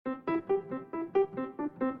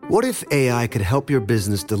What if AI could help your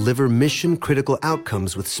business deliver mission-critical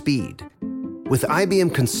outcomes with speed? With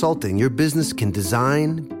IBM Consulting, your business can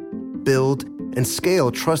design, build, and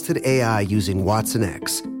scale trusted AI using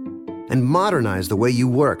watsonx, and modernize the way you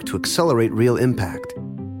work to accelerate real impact.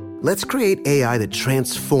 Let's create AI that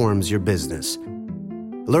transforms your business.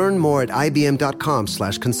 Learn more at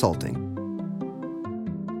ibm.com/consulting.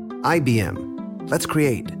 IBM. Let's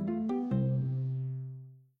create.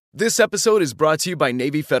 This episode is brought to you by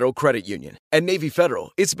Navy Federal Credit Union. At Navy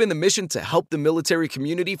Federal, it's been the mission to help the military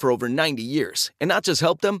community for over 90 years. And not just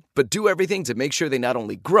help them, but do everything to make sure they not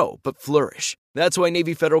only grow, but flourish. That's why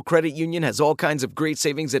Navy Federal Credit Union has all kinds of great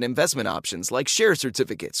savings and investment options like share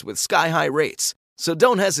certificates with sky-high rates. So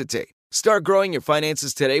don't hesitate. Start growing your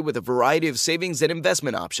finances today with a variety of savings and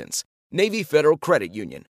investment options. Navy Federal Credit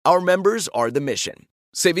Union. Our members are the mission.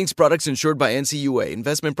 Savings products insured by NCUA.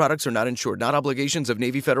 Investment products are not insured, not obligations of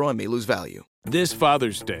Navy Federal and may lose value. This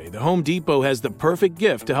Father's Day, the Home Depot has the perfect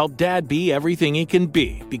gift to help Dad be everything he can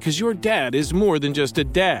be, because your dad is more than just a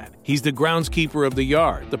dad. He's the groundskeeper of the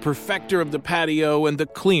yard, the perfecter of the patio, and the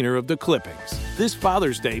cleaner of the clippings. This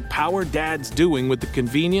Father's Day, power Dad's doing with the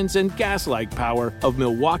convenience and gas-like power of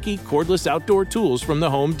Milwaukee cordless outdoor tools from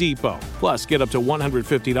the Home Depot. Plus, get up to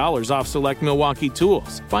 $150 off select Milwaukee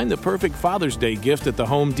tools. Find the perfect Father's Day gift at the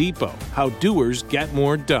Home Depot. How doers get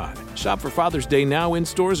more done. Shop for Father's Day now in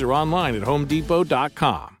stores or online at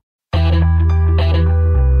homedepot.com.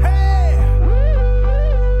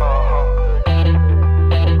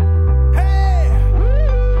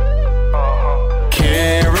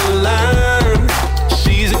 Caroline,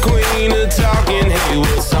 she's a queen of talking. Hey,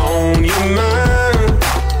 what's on your mind?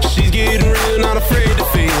 She's getting real, not afraid to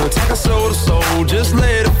feel. Talking soul to soul, just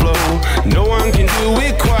let it flow. No one can do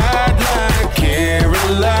it quite like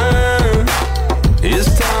Caroline.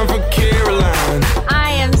 It's time for Caroline.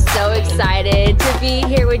 I am so excited to be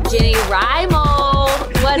here with Jenny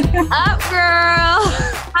Reimold. What's up, girl?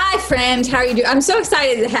 Hi, friend. How are you doing? I'm so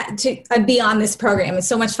excited to be on this program. It's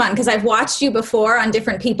so much fun because I've watched you before on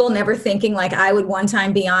different people, never thinking like I would one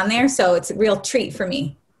time be on there. So it's a real treat for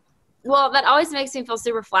me. Well, that always makes me feel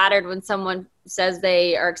super flattered when someone says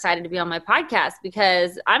they are excited to be on my podcast,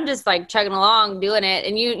 because I'm just like chugging along doing it.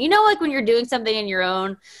 And you know, like when you're doing something in your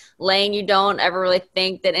own lane, you don't ever really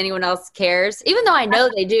think that anyone else cares, even though I know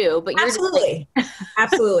they do. But absolutely,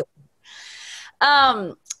 absolutely.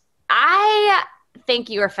 I think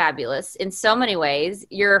you are fabulous in so many ways.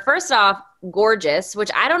 You're, first off, gorgeous,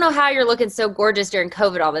 which I don't know how you're looking so gorgeous during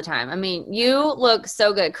COVID all the time. I mean, you look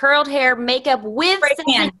so good. Curled hair, makeup with spray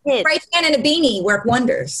tan and a beanie work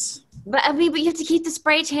wonders. But I mean, you have to keep the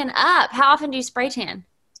spray tan up. How often do you spray tan?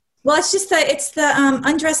 Well, it's the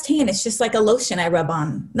undressed tan. It's just like a lotion I rub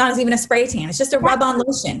on. Not even a spray tan. It's just a rub-on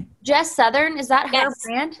lotion. Jess Southern, is that her Yes.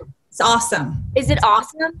 brand? It's awesome. Is it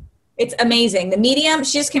awesome? It's amazing. The medium,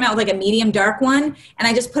 she just came out with like a medium dark one, and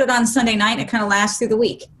I just put it on Sunday night, and it kind of lasts through the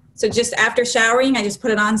week. So just after showering, I just put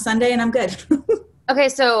it on Sunday, and I'm good. Okay,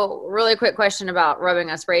 so really quick question about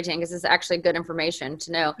rubbing a spray tan, because this is actually good information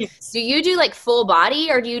to know. Yes. Do you do like full body,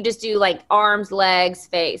 or do you just do like arms, legs,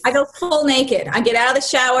 face? I go full naked. I get out of the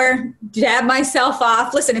shower, jab myself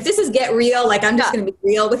off. Listen, if this is Get Real, like I'm just going to be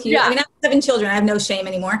real with you. Yeah. I mean, I have 7 children. I have no shame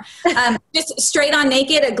anymore. Just straight on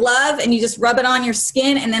naked, a glove, and you just rub it on your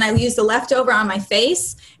skin, and then I use the leftover on my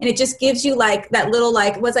face, and it just gives you like that little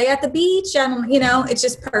like, was I at the beach? It's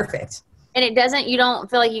just perfect. And you don't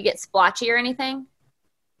feel like you get splotchy or anything?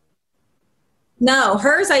 No,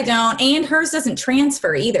 hers I don't, and hers doesn't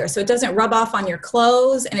transfer either. So it doesn't rub off on your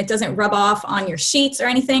clothes, and it doesn't rub off on your sheets or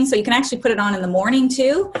anything. So you can actually put it on in the morning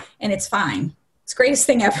too, and it's fine. It's the greatest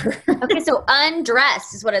thing ever. Okay, so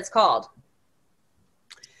undressed is what it's called.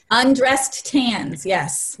 Undressed tans,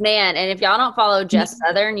 yes. Man, and if y'all don't follow Jess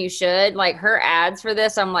Southern, you should. Like her ads for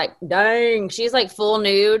this, I'm like, dang. She's like full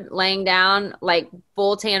nude, laying down, like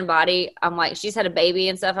full tan body. I'm like, she's had a baby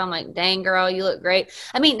and stuff. I'm like, dang, girl, you look great.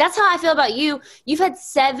 I mean, that's how I feel about you. You've had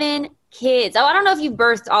 7 kids. Oh, I don't know if you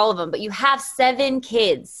birthed all of them, but you have 7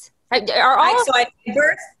 kids.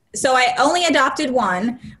 So I only adopted one.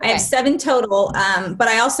 Okay. I have 7 total, but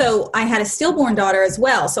I had a stillborn daughter as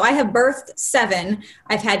well. So I have birthed 7.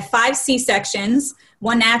 I've had 5 C-sections,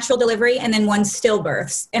 1 natural delivery, and then 1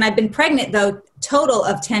 stillbirths. And I've been pregnant, though, total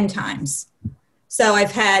of 10 times. So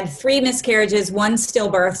I've had 3 miscarriages, 1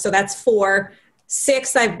 stillbirth, so that's 4.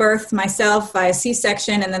 6 I've birthed myself by a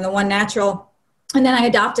C-section, and then the 1 natural. And then I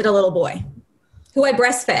adopted a little boy who I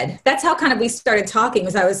breastfed. That's how kind of we started talking,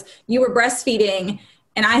 you were breastfeeding,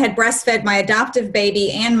 and I had breastfed my adoptive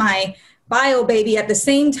baby and my bio baby at the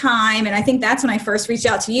same time. And I think that's when I first reached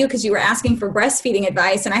out to you, because you were asking for breastfeeding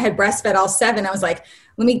advice, and I had breastfed all 7. I was like,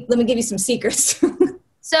 let me give you some secrets.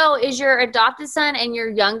 So is your adopted son and your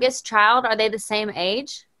youngest child, are they the same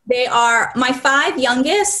age? They are, my 5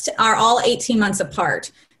 youngest are all 18 months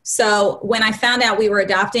apart. So when I found out we were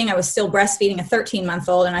adopting, I was still breastfeeding a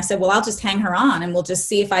 13-month-old. And I said, well, I'll just hang her on and we'll just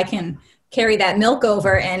see if I can carry that milk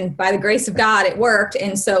over. And by the grace of God, it worked.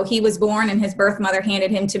 And so he was born and his birth mother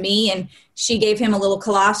handed him to me and she gave him a little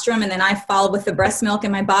colostrum. And then I followed with the breast milk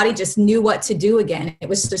and my body just knew what to do again. It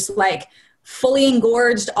was just like fully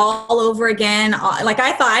engorged all over again. Like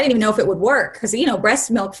I thought, I didn't even know if it would work because, breast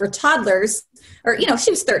milk for toddlers, or, she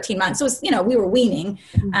was 13 months. So it was, we were weaning,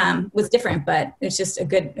 was different, but it's just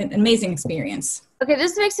an amazing experience. Okay.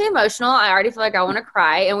 This makes me emotional. I already feel like I want to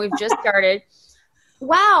cry and we've just started.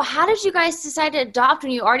 Wow. How did you guys decide to adopt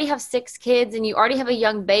when you already have 6 kids and you already have a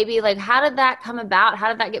young baby? Like, how did that come about? How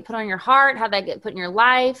did that get put on your heart? How did that get put in your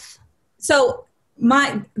life? So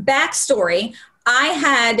my backstory, I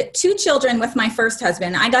had 2 children with my first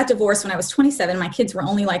husband. I got divorced when I was 27. My kids were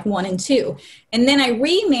only like 1 and 2. And then I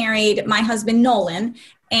remarried my husband, Nolan,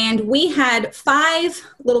 and we had 5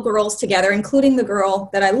 little girls together, including the girl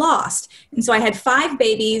that I lost. And so I had 5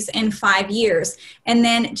 babies in 5 years. And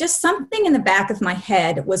then just something in the back of my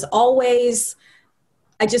head was always,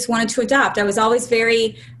 I just wanted to adopt. I was always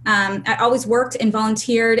I always worked and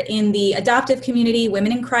volunteered in the adoptive community,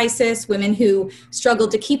 women in crisis, women who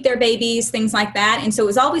struggled to keep their babies, things like that. And so it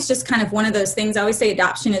was always just kind of one of those things. I always say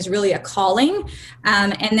adoption is really a calling.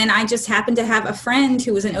 And then I just happened to have a friend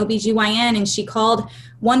who was an OBGYN, and she called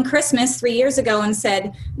one Christmas 3 years ago and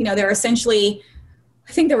said, there are essentially,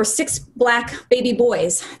 I think there were 6 Black baby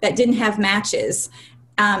boys that didn't have matches.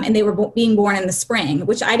 And they were being born in the spring,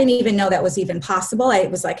 which I didn't even know that was even possible. I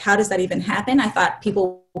was like, how does that even happen? I thought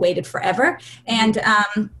people waited forever. And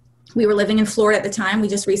we were living in Florida at the time. We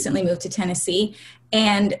just recently moved to Tennessee.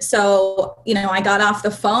 And so, I got off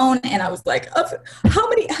the phone and I was like, how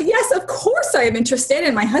many? Yes, of course I am interested.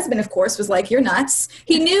 And my husband, of course, was like, you're nuts.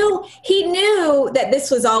 He knew that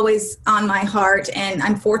this was always on my heart. And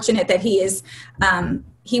I'm fortunate that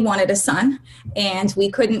he wanted a son, and we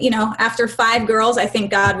couldn't, after 5 girls, I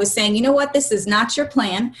think God was saying, you know what, this is not your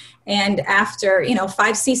plan. And after,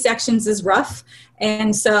 5 C-sections is rough.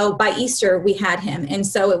 And so by Easter we had him. And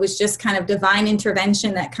so it was just kind of divine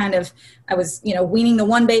intervention that I was, weaning the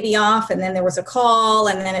one baby off, and then there was a call,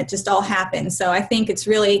 and then it just all happened. So I think it's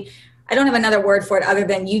really, I don't have another word for it other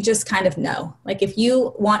than you just kind of know. Like if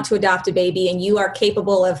you want to adopt a baby and you are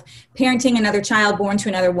capable of parenting another child born to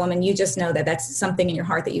another woman, you just know that that's something in your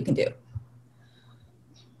heart that you can do.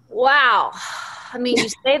 Wow. I mean, you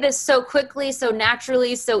say this so quickly, so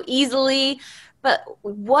naturally, so easily, but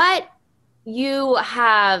what you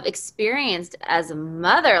have experienced as a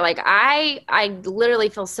mother, like I literally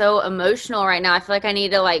feel so emotional right now. I feel like I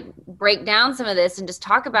need to break down some of this and just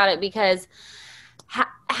talk about it, because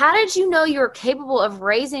how did you know you were capable of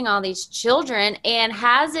raising all these children? And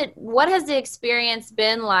what has the experience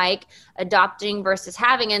been like adopting versus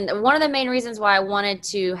having? And one of the main reasons why I wanted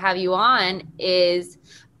to have you on is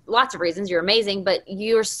lots of reasons. You're amazing, but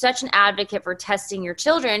you're such an advocate for testing your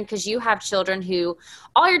children, because you have children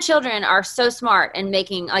all your children are so smart and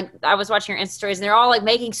making, I was watching your Insta stories and they're all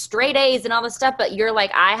making straight A's and all this stuff, but you're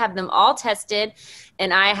like, I have them all tested,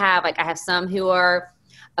 and I have some who are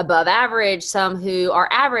above average, some who are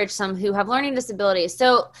average, some who have learning disabilities.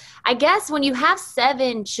 So I guess when you have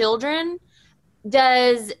 7 children,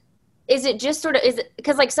 is it just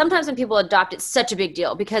because sometimes when people adopt, it's such a big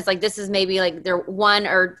deal because this is maybe their 1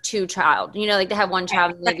 or 2 child, they have 1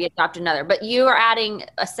 child and maybe adopt another, but you are adding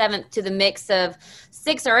a 7th to the mix of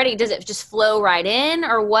 6 already. Does it just flow right in,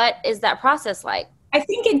 or what is that process like? I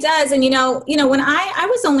think it does. And, when I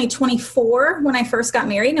was only 24 when I first got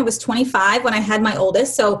married, and I was 25 when I had my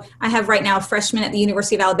oldest. So I have right now a freshman at the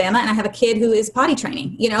University of Alabama, and I have a kid who is potty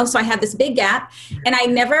training, so I have this big gap, and I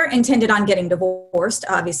never intended on getting divorced,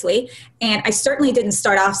 obviously. And I certainly didn't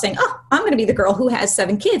start off saying, I'm going to be the girl who has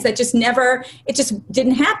 7 kids. It just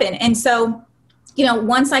didn't happen. And so,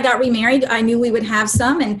 once I got remarried, I knew we would have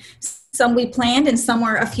some, and some we planned, and some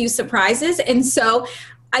were a few surprises. And so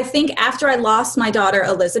I think after I lost my daughter,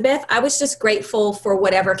 Elizabeth, I was just grateful for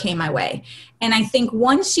whatever came my way. And I think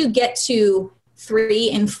once you get to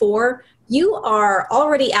 3 and 4, you are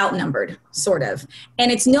already outnumbered, sort of.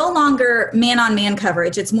 And it's no longer man-on-man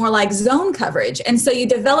coverage. It's more like zone coverage. And so you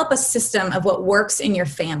develop a system of what works in your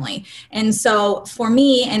family. And so for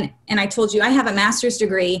me, and I told you, I have a master's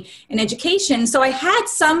degree in education. So I had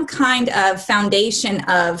some kind of foundation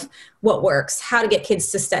of what works, how to get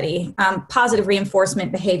kids to study, positive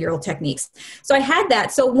reinforcement, behavioral techniques. So I had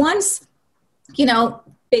that. So once,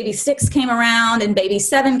 baby 6 came around and baby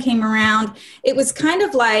 7 came around, it was kind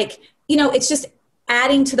of like, it's just,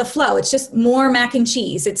 adding to the flow. It's just more mac and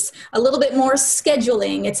cheese. It's a little bit more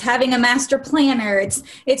scheduling. It's having a master planner.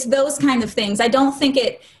 It's those kind of things. I don't think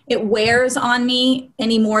it wears on me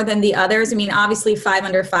any more than the others. I mean, obviously 5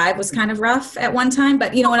 Under 5 was kind of rough at one time,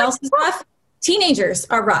 but you know what else is rough? Teenagers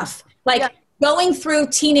are rough. Like going through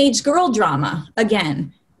teenage girl drama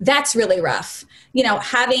again. That's really rough. You know,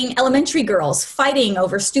 having elementary girls fighting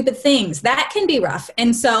over stupid things, that can be rough.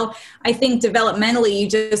 And so I think developmentally, you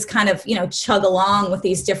just kind of, you know, chug along with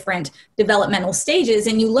these different developmental stages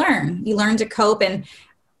and you learn to cope. And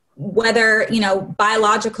whether, you know,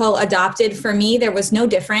 biological, adopted, for me, there was no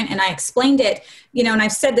different. And I explained it, you know, and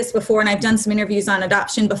I've said this before, and I've done some interviews on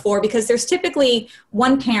adoption before, because there's typically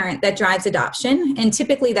one parent that drives adoption, and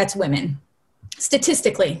typically that's women.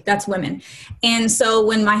 Statistically, that's women. And so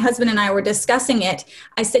when my husband and I were discussing it,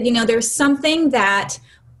 I said, you know, there's something that,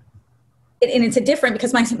 and it's a different,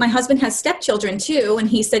 because my husband has stepchildren too. And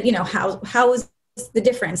he said, you know, how is the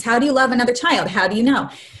difference? How do you love another child? How do you know?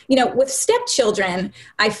 You know, with stepchildren,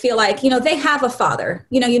 I feel like, you know, they have a father,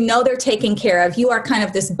 you know, they're taken care of. You are kind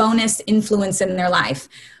of this bonus influence in their life.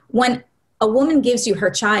 When a woman gives you her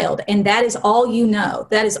child, and that is all you know,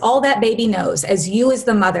 that is all that baby knows, as you as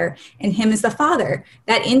the mother and him as the father,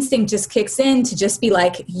 that instinct just kicks in to just be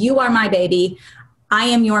like, you are my baby, I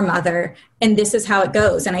am your mother, and this is how it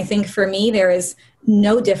goes. And I think for me, there is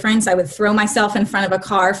no difference. I would throw myself in front of a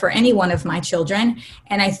car for any one of my children.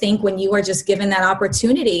 And I think when you are just given that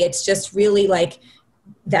opportunity, it's just really like,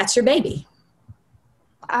 that's your baby.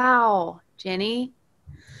 Wow, Jenny.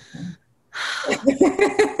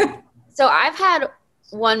 So I've had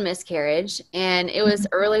one miscarriage, and it was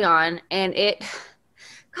early on, and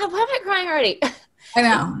God, why am I crying already? I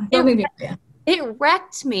know. It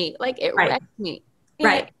wrecked me. Like, it wrecked me. And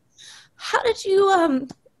right. How did you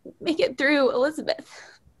make it through, Elizabeth?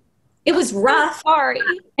 It was rough. Sorry.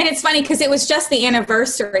 And it's funny because it was just the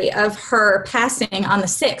anniversary of her passing on the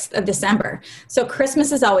 6th of December. So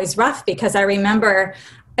Christmas is always rough, because I remember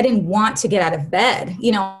I didn't want to get out of bed.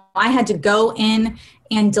 You know, I had to go in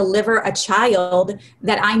and deliver a child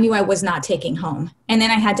that I knew I was not taking home. And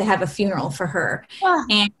then I had to have a funeral for her. Yeah.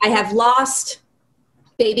 And I have lost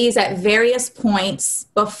babies at various points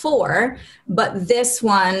before, but this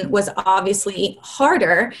one was obviously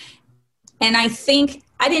harder. And I think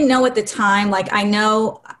I didn't know at the time, like I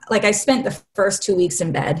know, like I spent the first 2 weeks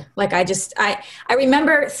in bed. Like I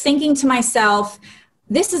remember thinking to myself,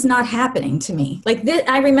 this is not happening to me. Like this,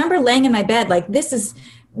 I remember laying in my bed, like this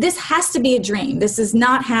has to be a dream. This is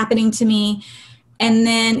not happening to me. And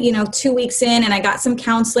then, you know, 2 weeks in, and I got some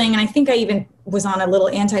counseling, and I think I even was on a little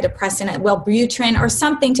antidepressant, Wellbutrin or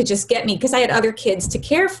something, to just get me, because I had other kids to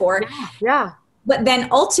care for. Yeah. But then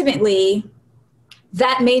ultimately,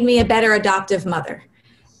 that made me a better adoptive mother.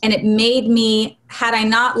 And it made me, had I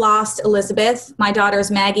not lost Elizabeth, my daughters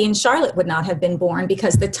Maggie and Charlotte would not have been born,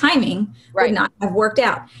 because the timing would not have worked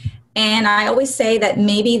out. And I always say that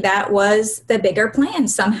maybe that was the bigger plan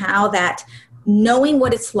somehow, that knowing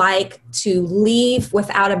what it's like to leave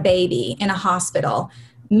without a baby in a hospital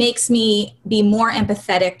makes me be more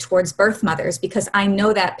empathetic towards birth mothers, because I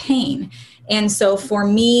know that pain. And so for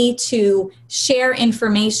me to share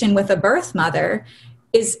information with a birth mother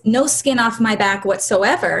is no skin off my back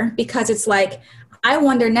whatsoever, because it's like, I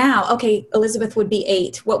wonder now, okay, Elizabeth would be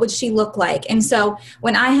 8. What would she look like? And so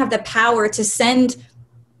when I have the power to send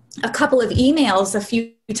a couple of emails a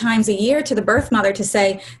few times a year to the birth mother to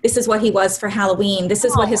say, this is what he was for Halloween, this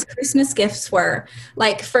is what his Christmas gifts were.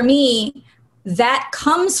 Like, for me, that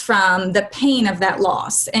comes from the pain of that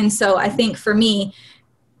loss. And so I think for me,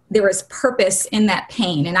 there was purpose in that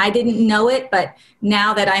pain. And I didn't know it, but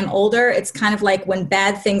now that I'm older, it's kind of like when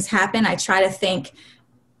bad things happen, I try to think,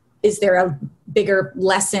 is there a bigger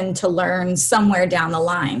lesson to learn somewhere down the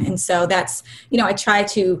line? And so that's, you know, I try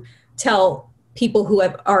to tell people who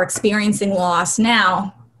are experiencing loss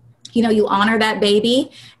now, you know, you honor that baby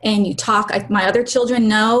and you talk. My other children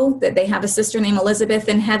know that they have a sister named Elizabeth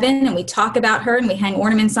in heaven, and we talk about her and we hang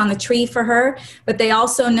ornaments on the tree for her. But they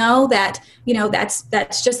also know that, you know,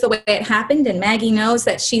 that's just the way it happened. And Maggie knows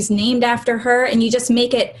that she's named after her, and you just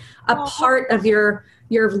make it a part of your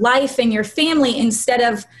life and your family, instead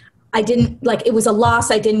of, it was a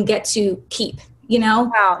loss I didn't get to keep, you know?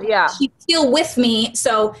 Wow, yeah. She's still with me.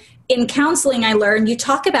 So in counseling, I learned you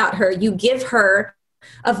talk about her, you give her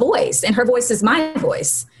a voice, and her voice is my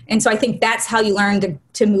voice. And so I think that's how you learn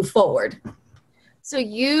to move forward. So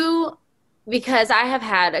because I have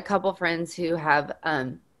had a couple friends who have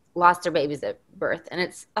lost their babies at birth, and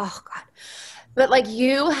it's, oh God, but like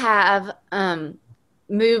you have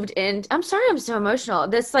moved in. I'm sorry, I'm so emotional.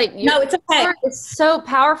 This no, it's okay. It's so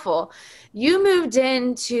powerful. You moved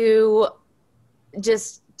into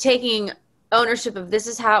just taking ownership of this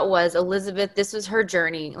is how it was. Elizabeth, this was her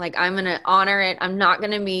journey. Like, I'm going to honor it. I'm not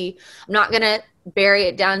going to bury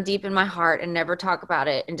it down deep in my heart and never talk about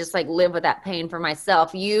it and just like live with that pain for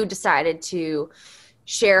myself. You decided to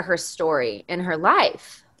share her story and her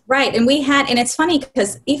life. Right. And it's funny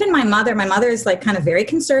because even my mother is like kind of very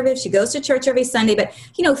conservative. She goes to church every Sunday, but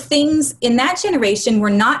things in that generation were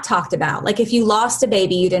not talked about. Like if you lost a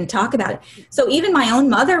baby, you didn't talk about it. So even my own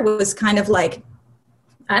mother was kind of like,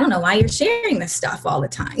 I don't know why you're sharing this stuff all the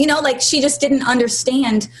time. Like she just didn't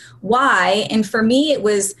understand why. And for me, it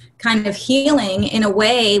was kind of healing in a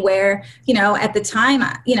way where, at the time,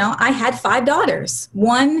 I had 5 daughters.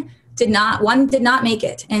 One did not make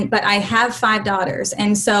it. But I have 5 daughters.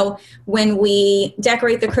 And so when we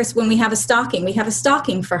decorate when we have a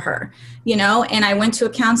stocking for her, and I went to a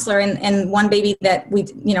counselor and one baby that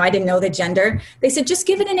I didn't know the gender. They said, just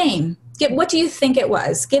give it a name. What do you think it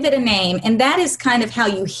was? Give it a name. And that is kind of how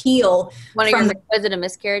you heal. Was it a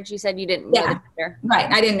miscarriage? You said you didn't know the gender. Right.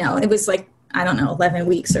 I didn't know. It was like, I don't know, 11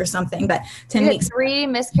 weeks or something, but 10 weeks. 3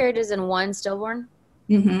 miscarriages and 1 stillborn?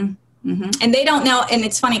 Mm-hmm. Mm-hmm. And they don't know. And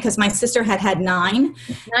it's funny because my sister had 9.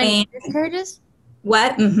 9 miscarriages?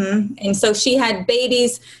 What? Mm-hmm. And so she had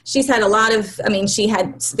babies. She's had a lot of,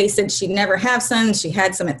 they said she'd never have sons. She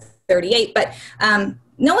had some at 38, but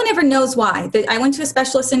no one ever knows why. I went to a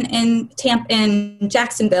specialist in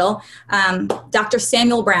Jacksonville, Dr.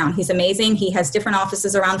 Samuel Brown. He's amazing. He has different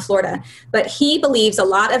offices around Florida, but he believes a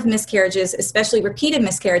lot of miscarriages, especially repeated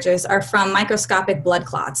miscarriages, are from microscopic blood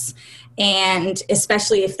clots, and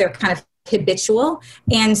especially if they're kind of habitual.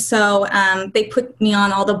 And so they put me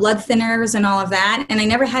on all the blood thinners and all of that, and I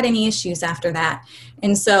never had any issues after that.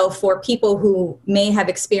 And so for people who may have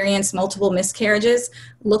experienced multiple miscarriages,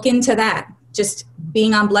 look into that. Just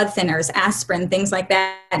being on blood thinners, aspirin, things like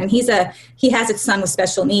that. And he has a son with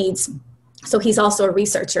special needs. So he's also a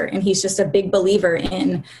researcher, and he's just a big believer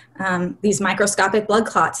in these microscopic blood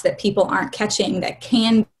clots that people aren't catching that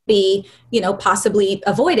can be, possibly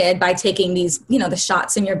avoided by taking these, the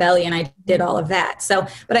shots in your belly. And I did all of that. So,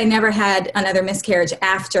 but I never had another miscarriage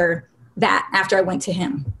after I went to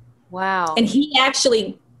him. Wow. And he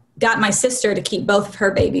actually got my sister to keep both of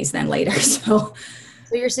her babies then later. So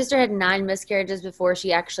your sister had 9 miscarriages before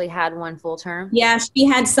she actually had 1 full term? Yeah, she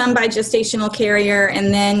had some by gestational carrier,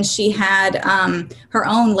 and then she had her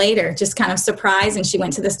own later, just kind of surprise. And she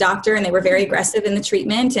went to this doctor, and they were very aggressive in the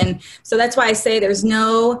treatment. And so that's why I say there's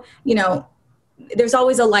there's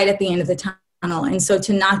always a light at the end of the tunnel. And so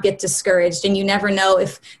to not get discouraged, and you never know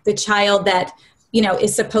if the child that,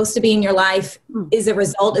 is supposed to be in your life is a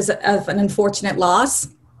result of an unfortunate loss.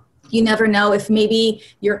 You never know if maybe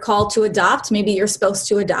you're called to adopt, maybe you're supposed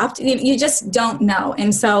to adopt. You just don't know.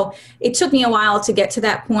 And so it took me a while to get to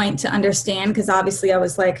that point to understand, because obviously I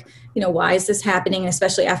was like, why is this happening?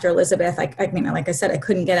 Especially after Elizabeth, like I said, I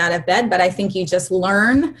couldn't get out of bed, but I think you just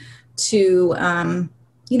learn to,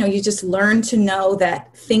 you just learn to know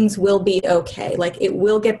that things will be okay. Like it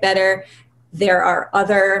will get better.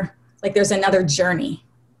 There's another journey.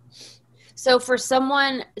 So for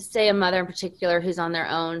someone, say a mother in particular, who's on their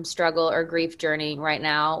own struggle or grief journey right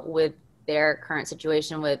now with their current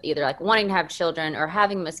situation, with either like wanting to have children or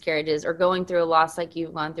having miscarriages or going through a loss like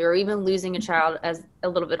you've gone through, or even losing a child as a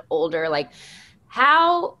little bit older, like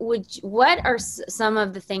what are some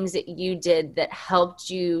of the things that you did that helped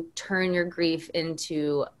you turn your grief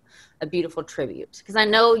into a beautiful tribute? Because I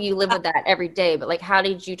know you live with that every day, but like, how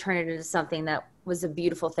did you turn it into something that was a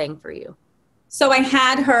beautiful thing for you? So I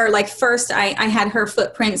had her, first I had her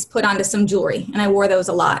footprints put onto some jewelry, and I wore those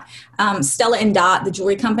a lot. Stella and Dot, the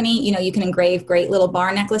jewelry company, you can engrave great little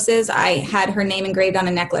bar necklaces. I had her name engraved on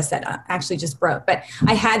a necklace that actually just broke, but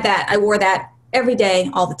I wore that every day,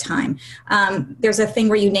 all the time. There's a thing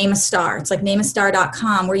where you name a star. It's like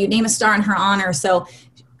nameastar.com, where you name a star in her honor. So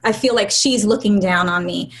I feel like she's looking down on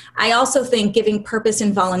me. I also think giving purpose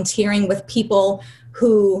and volunteering with people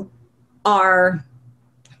who are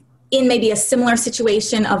in maybe a similar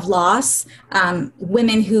situation of loss,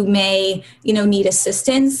 women who may, need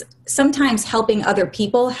assistance, sometimes helping other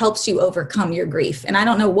people helps you overcome your grief. And I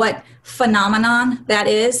don't know what phenomenon that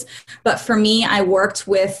is, but for me, I worked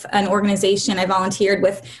with an organization, I volunteered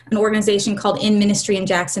with an organization called In Ministry in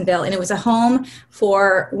Jacksonville. And it was a home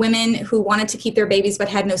for women who wanted to keep their babies but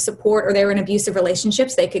had no support, or they were in abusive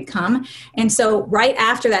relationships. They could come. And so right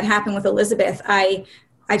after that happened with Elizabeth, I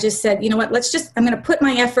just said, you know what, I'm going to put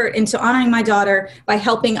my effort into honoring my daughter by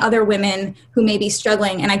helping other women who may be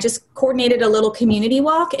struggling. And I just coordinated a little community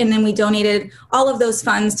walk, and then we donated all of those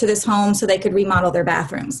funds to this home so they could remodel their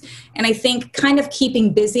bathrooms. And I think kind of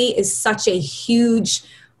keeping busy is such a huge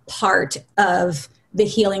part of the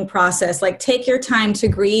healing process. Like, take your time to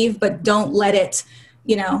grieve, but don't let it,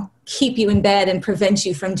 keep you in bed and prevent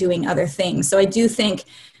you from doing other things. So I do think,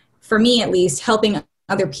 for me at least, helping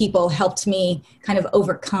other people helped me kind of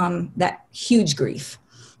overcome that huge grief.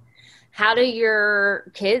 How do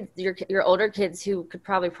your kids, your older kids who could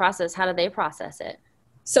probably process, how do they process it?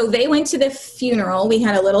 So they went to the funeral. We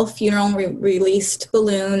had a little funeral and released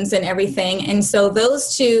balloons and everything. And so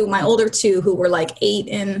those two, my older two, who were like 8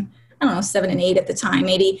 and 7 and 8 at the time,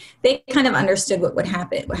 maybe, they kind of understood what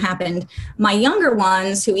happened. My younger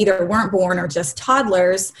ones, who either weren't born or just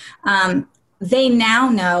toddlers, they now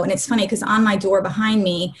know. And it's funny because on my door behind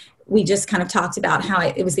me, we just kind of talked about how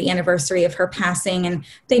it was the anniversary of her passing, and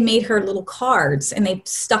they made her little cards and they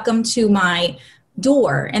stuck them to my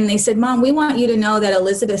door. And they said, Mom, we want you to know that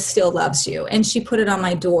Elizabeth still loves you. And she put it on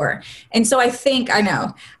my door. And so I think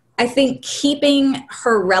keeping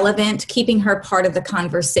her relevant, keeping her part of the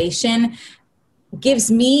conversation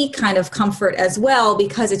gives me kind of comfort as well,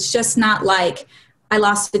 because it's just not like, I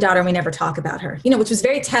lost a daughter and we never talk about her, which was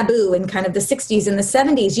very taboo in kind of the 60s and the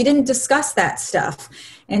 70s. You didn't discuss that stuff.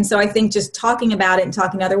 And so I think just talking about it and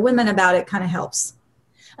talking to other women about it kind of helps.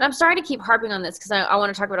 And I'm sorry to keep harping on this because I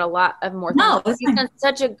want to talk about a lot of more things. No, you've done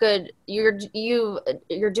such a good, you're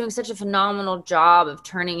doing such a phenomenal job of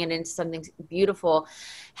turning it into something beautiful.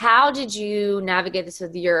 How did you navigate this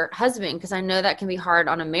with your husband? Because I know that can be hard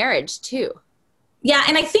on a marriage too. Yeah.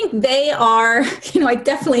 And I think they are, I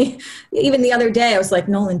definitely, even the other day, I was like,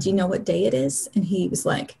 Nolan, do you know what day it is? And he was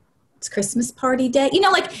like, it's Christmas party day.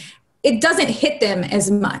 It doesn't hit them as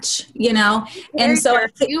much, and so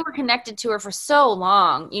you were connected to her for so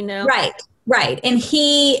long, Right. And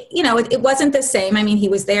he, it wasn't the same. I mean, he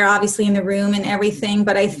was there obviously in the room and everything,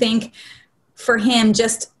 but I think for him,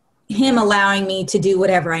 just him allowing me to do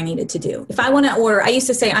whatever I needed to do. If I want to order, I used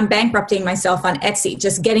to say I'm bankrupting myself on Etsy,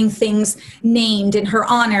 just getting things named in her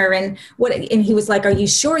honor and he was like, are you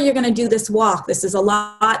sure you're going to do this walk? This is a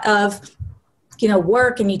lot of,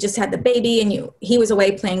 work, and you just had the baby, and he was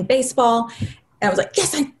away playing baseball. And I was like,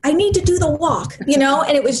 yes, I need to do the walk, and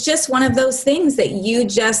it was just one of those things that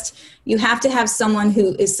you have to have someone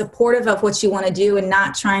who is supportive of what you want to do and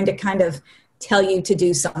not trying to kind of tell you to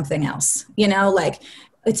do something else,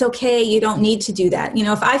 it's okay. You don't need to do that.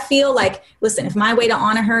 If I feel like, listen, if my way to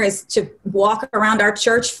honor her is to walk around our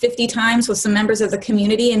church 50 times with some members of the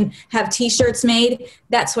community and have t-shirts made,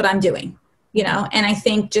 that's what I'm doing. And I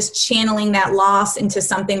think just channeling that loss into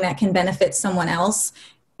something that can benefit someone else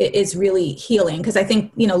is really healing. Because I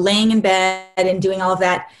think, laying in bed and doing all of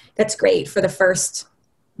that, that's great for the first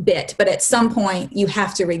bit. But at some point you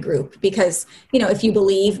have to regroup because, if you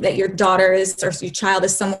believe that your daughter is, or your child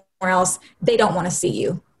is somewhere else, they don't want to see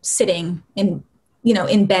you sitting in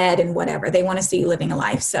bed and whatever. They want to see you living a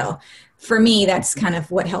life. So for me, that's kind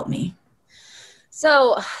of what helped me.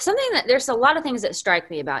 So there's a lot of things that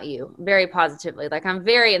strike me about you very positively. Like, I'm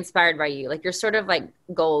very inspired by you. Like, you're sort of like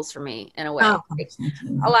goals for me in a way. Oh,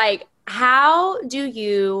 like, how do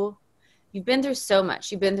you've been through so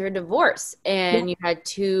much. You've been through a divorce and you had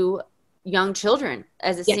 2 young children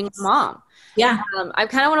as a single mom. Yeah. I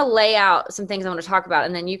kind of want to lay out some things I want to talk about,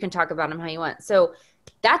 and then you can talk about them how you want. So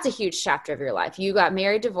that's a huge chapter of your life. You got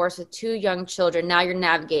married, divorced with 2 young children. Now you're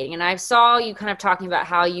navigating. And I saw you kind of talking about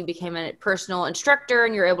how you became a personal instructor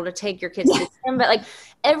and you're able to take your kids to the gym. But like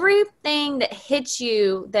everything that hits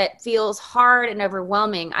you that feels hard and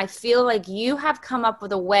overwhelming, I feel like you have come up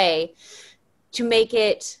with a way to make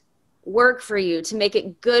it work for you, to make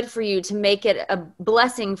it good for you, to make it a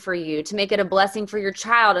blessing for you, to make it a blessing for your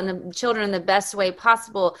child and the children in the best way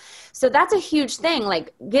possible. So that's a huge thing.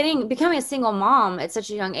 Like becoming a single mom at such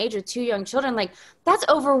a young age with 2 young children, like that's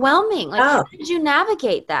overwhelming. Like how did you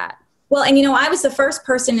navigate that? Well, and I was the first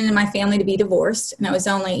person in my family to be divorced, and I was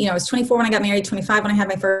only, I was 24 when I got married, 25 when I had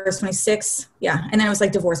my first, 26. Yeah. And then I was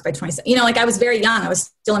like divorced by 27, like I was very young. I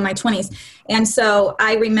was still in my 20s. And so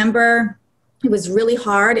I remember it was really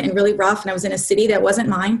hard and really rough. And I was in a city that wasn't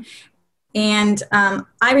mine. And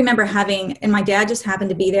I remember and my dad just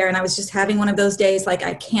happened to be there. And I was just having one of those days, like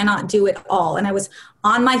I cannot do it all. And I was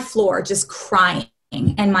on my floor just crying.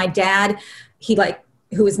 And my dad,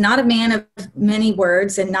 who was not a man of many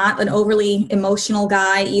words and not an overly emotional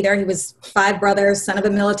guy either. He was 5 brothers, son of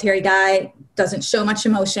a military guy, doesn't show much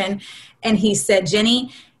emotion. And he said,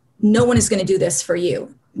 Jenny, no one is going to do this for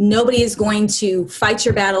you. Nobody is going to fight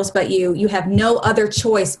your battles but you. You have no other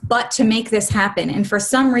choice but to make this happen. And for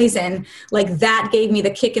some reason, like that gave me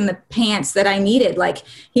the kick in the pants that I needed. Like,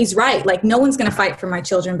 he's right. Like, no one's going to fight for my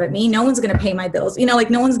children but me. No one's going to pay my bills. Like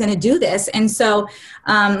no one's going to do this. And so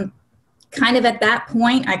kind of at that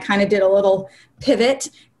point, I kind of did a little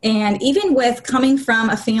pivot And even with coming from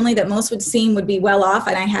a family that most would seem would be well off,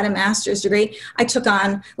 and I had a master's degree, I took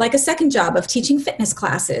on like a second job of teaching fitness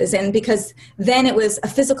classes. And because then it was a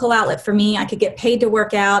physical outlet for me, I could get paid to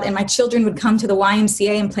work out, and my children would come to the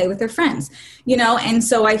YMCA and play with their friends, you know? And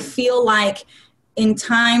so I feel like in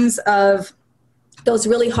times of those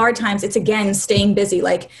really hard times, it's again, staying busy.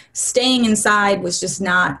 Like staying inside was just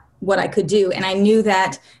not what I could do. And I knew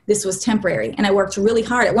that this was temporary, and I worked really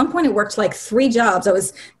hard. At one point I worked like 3 jobs. I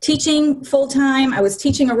was teaching full-time. I was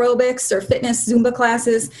teaching aerobics or fitness Zumba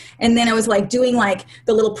classes. And then I was like doing like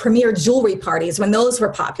the little premier jewelry parties when those were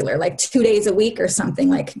popular, like 2 days a week or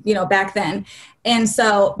something, like, you know, back then. And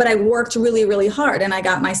so, but I worked really, really hard, and I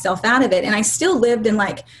got myself out of it. And I still lived in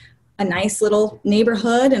like a nice little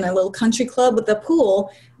neighborhood and a little country club with a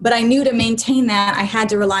pool. But I knew to maintain that, I had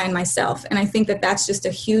to rely on myself. And I think that that's just a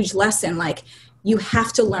huge lesson. Like, you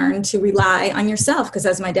have to learn to rely on yourself, because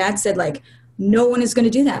as my dad said, like, no one is going to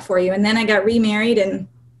do that for you. And then I got remarried, and,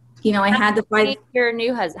 you know, I had to fight. Your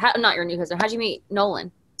new husband, not your new husband. How'd you meet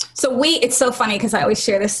Nolan? So it's so funny because I always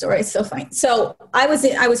share this story. It's so funny. So I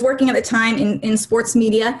was working at the time in sports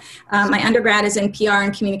media. My undergrad is in PR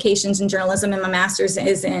and communications and journalism, and my master's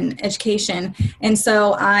is in education. And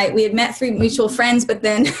so we had met through mutual friends, but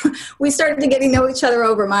then we started to getting know each other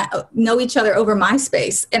over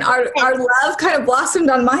MySpace, and our love kind of blossomed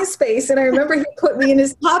on MySpace. And I remember he put me in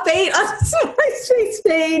his top 8 on his MySpace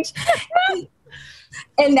page,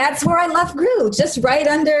 and that's where our love grew, just right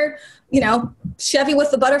under, you know, Chevy with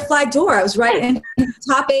the Butterfly Door. I was right in the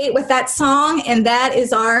top 8 with that song, and that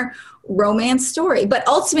is our romance story. But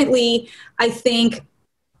ultimately, I think,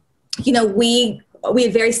 you know, we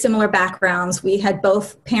had very similar backgrounds. We had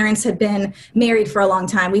both parents had been married for a long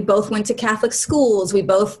time. We both went to Catholic schools. We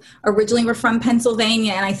both originally were from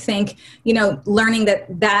Pennsylvania. And I think, you know, learning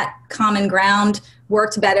that common ground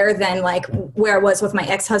worked better than like where I was with my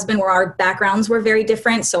ex-husband, where our backgrounds were very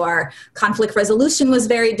different. So our conflict resolution was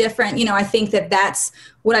very different. You know, I think that's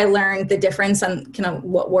what I learned, the difference on kind of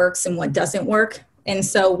what works and what doesn't work. And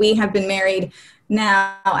so we have been married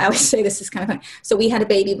now. I always say this is kind of funny. So we had a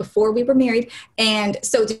baby before we were married. And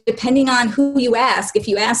so depending on who you ask, if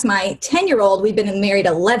you ask my 10-year-old, we've been married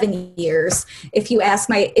 11 years. If you ask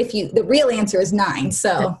the real answer is 9.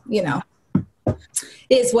 So, you know,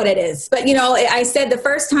 is what it is. But, you know, I said the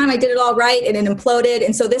first time I did it all right and it imploded.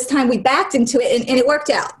 And so this time we backed into it and it worked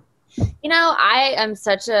out. You know, I am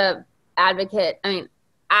such an advocate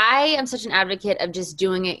of just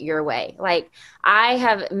doing it your way. Like, I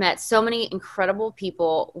have met so many incredible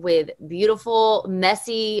people with beautiful,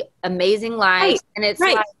 messy, amazing lives. Right. And it's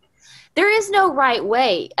like, there is no right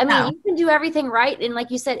way. I mean, you can do everything right. And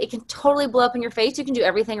like you said, it can totally blow up in your face. You can do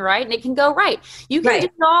everything right and it can go right. You can do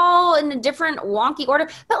it all in a different wonky order.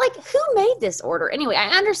 But like, who made this order? Anyway,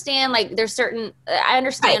 I understand like I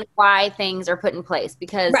understand why things are put in place,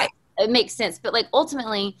 because it makes sense. But like,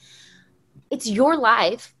 ultimately, it's your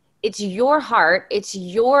life. It's your heart. It's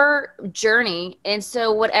your journey. And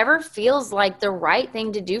so whatever feels like the right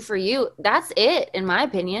thing to do for you, that's it, in my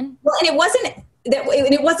opinion. Well, and it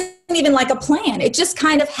wasn't even like a plan. It just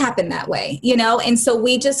kind of happened that way, you know? And so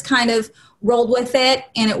we just kind of rolled with it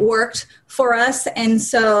and it worked for us. And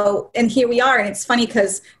and here we are. And it's funny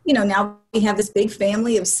because, you know, now we have this big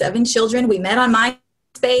family of 7 children. We met on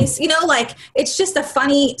MySpace, you know, like it's just a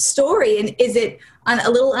funny story. And is it a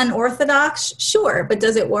little unorthodox? Sure. But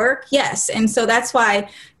does it work? Yes. And so that's why,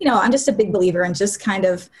 you know, I'm just a big believer in just kind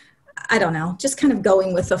of, I don't know, just kind of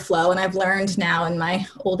going with the flow. And I've learned now in my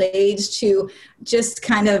old age to just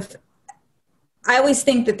kind of, I always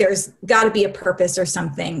think that there's got to be a purpose or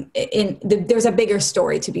something. There's a bigger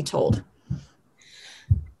story to be told.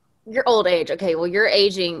 Your old age. Okay. Well, you're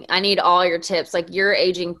aging. I need all your tips. Like, you're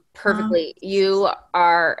aging perfectly. You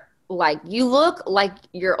are like, you look like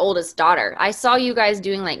your oldest daughter. I saw you guys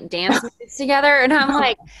doing like dance moves together. And I'm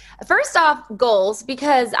like, first off, goals,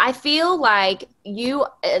 because I feel like you,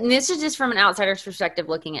 and this is just from an outsider's perspective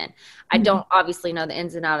looking in. I don't obviously know the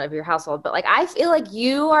ins and outs of your household, but like, I feel like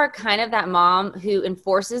you are kind of that mom who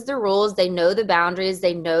enforces the rules. They know the boundaries,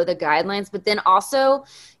 they know the guidelines, but then also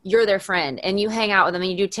you're their friend and you hang out with them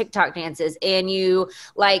and you do TikTok dances and you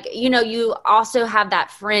like, you know, you also have that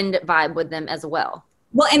friend vibe with them as well.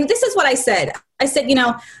 Well, and this is what I said. I said, you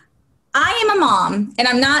know, I am a mom and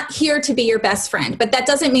I'm not here to be your best friend, but that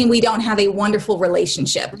doesn't mean we don't have a wonderful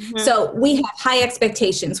relationship. Mm-hmm. So we have high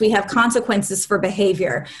expectations. We have consequences for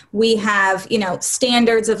behavior. We have, you know,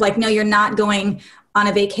 standards of like, no, you're not going on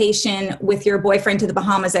a vacation with your boyfriend to the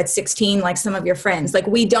Bahamas at 16, like some of your friends. Like,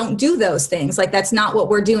 we don't do those things. Like, that's not what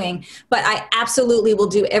we're doing. But I absolutely will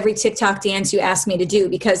do every TikTok dance you ask me to do,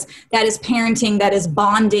 because that is parenting, that is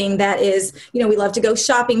bonding, that is, we love to go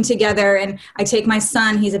shopping together. And I take my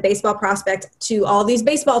son, he's a baseball prospect, to all these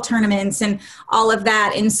baseball tournaments and all of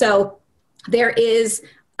that. And so there is,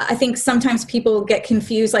 I think sometimes people get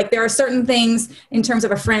confused. Like, there are certain things in terms of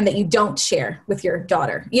a friend that you don't share with your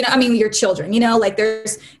daughter, your children, like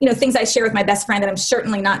there's, things I share with my best friend that I'm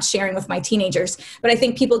certainly not sharing with my teenagers. But I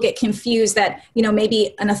think people get confused that,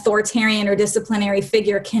 maybe an authoritarian or disciplinary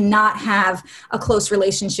figure cannot have a close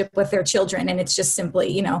relationship with their children. And it's just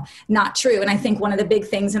simply, not true. And I think one of the big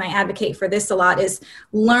things, and I advocate for this a lot, is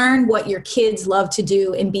learn what your kids love to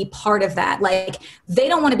do and be part of that. Like, they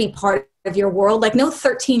don't want to be part of your world. Like, no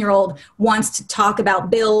 13-year-old wants to talk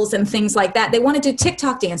about bills and things like that. They want to do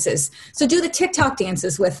TikTok dances. So do the TikTok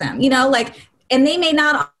dances with them, and they may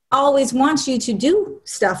not always want you to do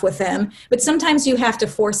stuff with them, but sometimes you have to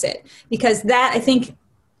force it, because that, I think,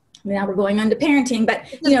 now we're going on to parenting, but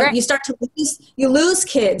you start to lose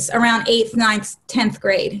kids around 8th, 9th, 10th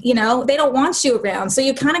grade. They don't want you around. So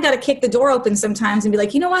you kind of got to kick the door open sometimes and be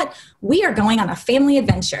like, you know what, we are going on a family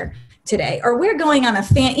adventure today, or we're going on a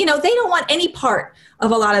they don't want any part of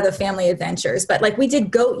a lot of the family adventures. But like, we did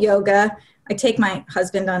goat yoga. I take my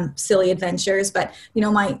husband on silly adventures, but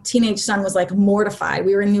my teenage son was like mortified.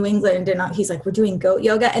 We were in New England and he's like, we're doing goat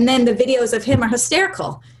yoga. And then the videos of him are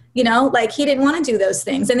hysterical, like he didn't want to do those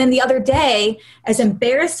things. And then the other day, as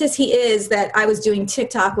embarrassed as he is that I was doing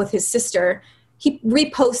TikTok with his sister, he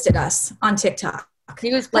reposted us on TikTok.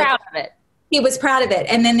 He was proud of it. He was proud of it.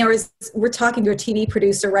 And then we're talking to a TV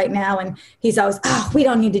producer right now, and he's always, we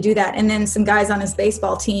don't need to do that. And then some guys on his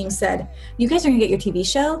baseball team said, you guys are going to get your TV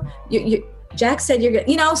show? Jack said you're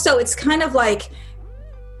going so it's kind of like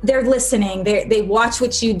they're listening. They watch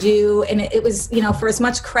what you do. And it was, for as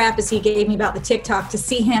much crap as he gave me about the TikTok, to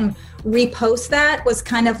see him repost that was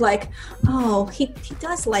kind of like, oh, he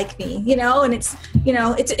does like me, and it's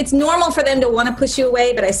normal for them to want to push you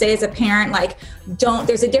away. But I say, as a parent, like,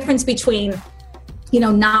 there's a difference between,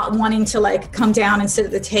 not wanting to like come down and sit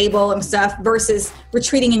at the table and stuff versus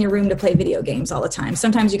retreating in your room to play video games all the time.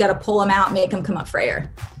 Sometimes you got to pull them out, make them come up for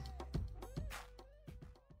air.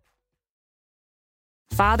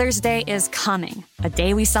 Father's Day is coming, a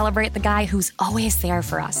day we celebrate the guy who's always there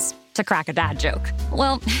for us. To crack a dad joke.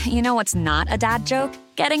 Well, you know what's not a dad joke?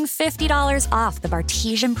 Getting $50 off the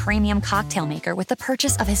Bartesian Premium Cocktail Maker with the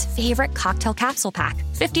purchase of his favorite cocktail capsule pack.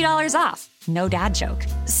 $50 off. No dad joke.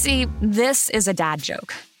 See, this is a dad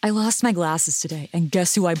joke. I lost my glasses today, and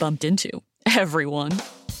guess who I bumped into? Everyone.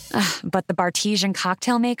 But the Bartesian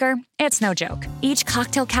Cocktail Maker, it's no joke. Each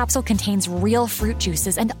cocktail capsule contains real fruit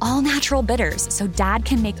juices and all-natural bitters, so Dad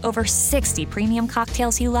can make over 60 premium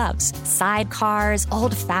cocktails he loves. Sidecars,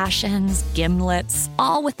 old fashions, gimlets,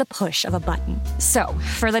 all with the push of a button. So,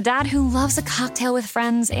 for the dad who loves a cocktail with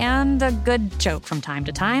friends and a good joke from time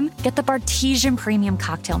to time, get the Bartesian Premium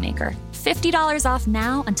Cocktail Maker. $50 off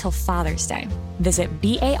now until Father's Day. Visit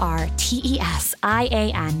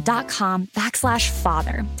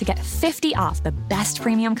BARTESIAN.com/father to get 50 off the best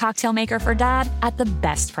premium cocktail maker for dad at the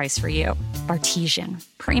best price for you. Bartesian,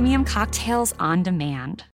 premium cocktails on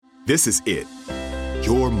demand. This is it.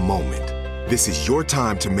 Your moment. This is your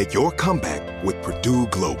time to make your comeback with Purdue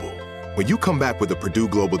Global. When you come back with a Purdue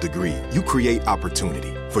Global degree, you create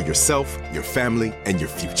opportunity for yourself, your family, and your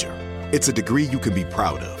future. It's a degree you can be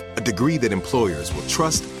proud of, a degree that employers will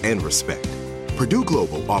trust and respect. Purdue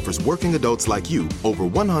Global offers working adults like you over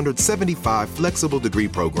 175 flexible degree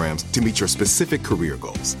programs to meet your specific career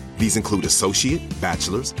goals. These include associate,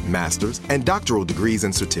 bachelor's, master's, and doctoral degrees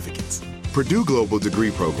and certificates. Purdue Global degree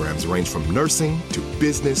programs range from nursing to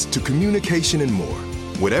business to communication and more.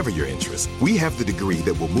 Whatever your interest, we have the degree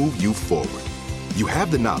that will move you forward. You have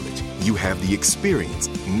the knowledge, you have the experience.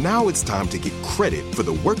 Now it's time to get credit for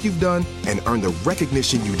the work you've done and earn the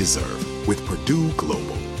recognition you deserve with Purdue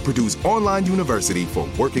Global, Purdue's online university for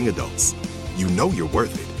working adults. You know you're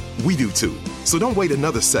worth it. We do too. So don't wait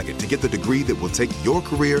another second to get the degree that will take your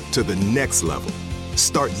career to the next level.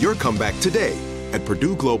 Start your comeback today at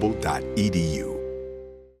purdueglobal.edu.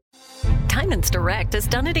 Diamonds Direct has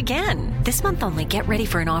done it again. This month only, get ready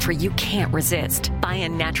for an offer you can't resist. Buy a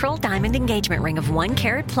natural diamond engagement ring of 1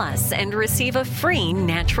 carat plus and receive a free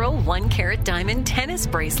natural 1 carat diamond tennis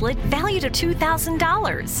bracelet valued at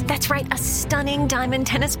 $2,000. That's right, a stunning diamond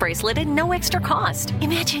tennis bracelet at no extra cost.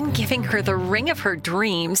 Imagine giving her the ring of her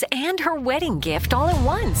dreams and her wedding gift all at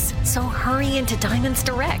once. So hurry into Diamonds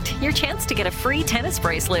Direct. Your chance to get a free tennis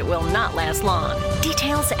bracelet will not last long.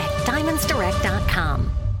 Details at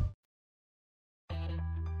diamondsdirect.com.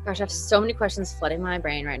 Gosh, I have so many questions flooding my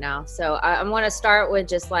brain right now. So I want to start with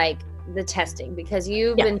just like the testing, because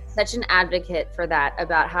you've been such an advocate for that,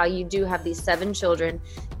 about how you do have these 7 children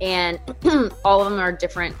and all of them are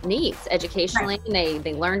different needs educationally. Right. And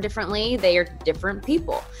they learn differently. They are different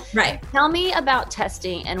people. Right. Tell me about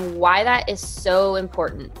testing and why that is so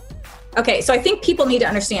important. Okay, so I think people need to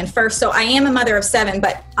understand first. So I am a mother of 7,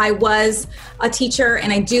 but I was a teacher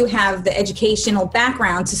and I do have the educational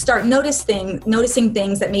background to start noticing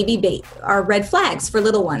things that maybe are red flags for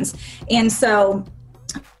little ones. And so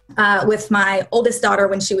with my oldest daughter,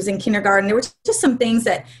 when she was in kindergarten, there were just some things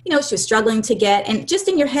that, she was struggling to get. And just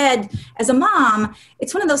in your head as a mom,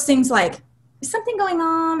 it's one of those things like, is something going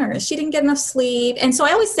on, or she didn't get enough sleep? And so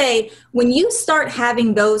I always say, when you start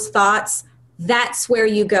having those thoughts, that's where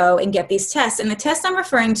you go and get these tests. And the tests I'm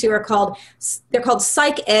referring to are called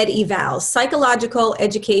psych ed evals, psychological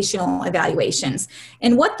educational evaluations.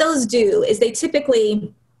 And what those do is they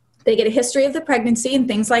get a history of the pregnancy and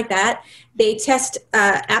things like that. They test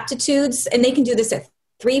aptitudes, and they can do this at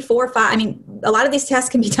 3, 4, 5. I mean, a lot of these tests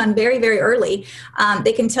can be done very, very early.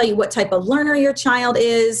 They can tell you what type of learner your child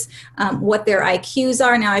is, what their IQs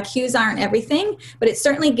are. Now, IQs aren't everything, but it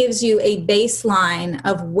certainly gives you a baseline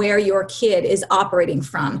of where your kid is operating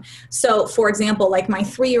from. So, for example, like my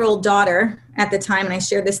 3-year-old daughter at the time, and I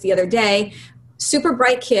shared this the other day, super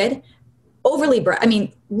bright kid, overly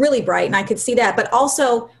bright, really bright, and I could see that, but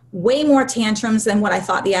also way more tantrums than what I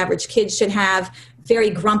thought the average kid should have.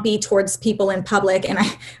 Very grumpy towards people in public. And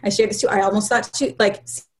I shared this too. I almost thought she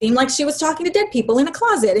seemed like she was talking to dead people in a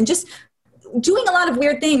closet and just doing a lot of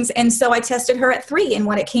weird things. And so I tested her at 3. And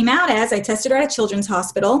what it came out as, I tested her at a children's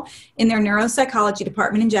hospital in their neuropsychology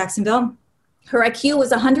department in Jacksonville. Her IQ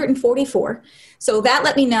was 144. So that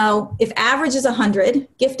let me know if average is 100,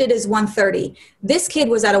 gifted is 130. This kid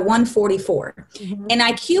was at a 144. Mm-hmm. And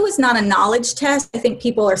IQ is not a knowledge test. I think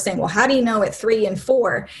people are saying, well, how do you know at 3 and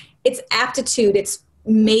 4? It's aptitude, it's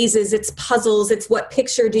mazes, it's puzzles, it's what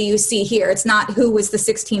picture do you see here. It's not who was the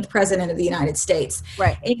 16th president of the United States.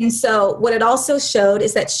 Right. And so what it also showed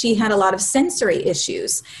is that she had a lot of sensory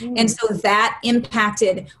issues. Mm. And so that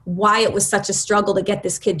impacted why it was such a struggle to get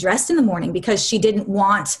this kid dressed in the morning, because she didn't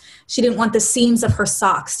want the seams of her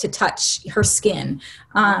socks to touch her skin.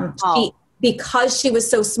 Because she was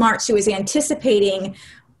so smart, she was anticipating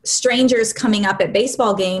strangers coming up at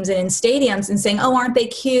baseball games and in stadiums and saying, oh, aren't they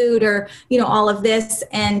cute? Or, all of this.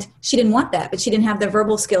 And she didn't want that, but she didn't have the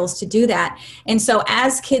verbal skills to do that. And so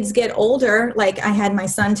as kids get older, like I had my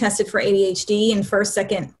son tested for ADHD in first,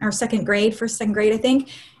 second grade, I think.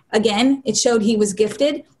 Again, it showed he was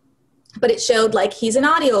gifted, but it showed like he's an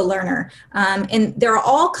audio learner. And there are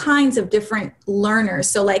all kinds of different learners.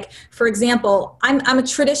 So like, for example, I'm a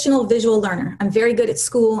traditional visual learner. I'm very good at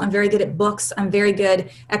school. I'm very good at books. I'm very good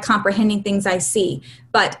at comprehending things I see.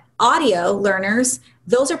 But audio learners,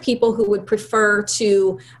 those are people who would prefer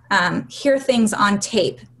to hear things on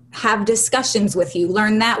tape, have discussions with you,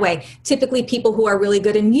 learn that way. Typically people who are really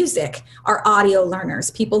good in music are audio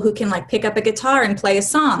learners. People who can like pick up a guitar and play a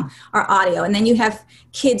song are audio. And then you have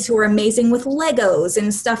kids who are amazing with Legos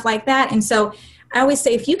and stuff like that. And so I always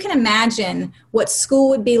say, if you can imagine what school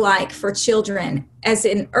would be like for children as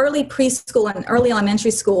in early preschool and early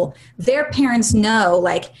elementary school, their parents know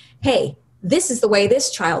like, hey, this is the way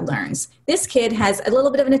this child learns. This kid has a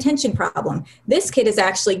little bit of an attention problem. This kid is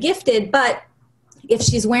actually gifted, but if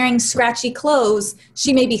she's wearing scratchy clothes,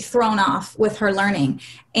 she may be thrown off with her learning.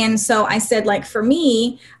 And so I said, like, for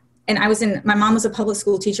me, and my mom was a public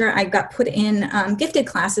school teacher. I got put in gifted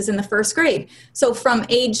classes in the first grade. So from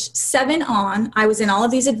age 7 on, I was in all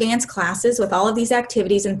of these advanced classes with all of these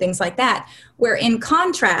activities and things like that, where in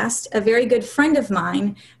contrast, a very good friend of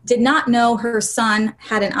mine did not know her son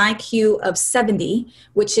had an IQ of 70,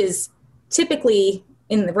 which is typically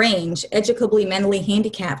in the range, educably mentally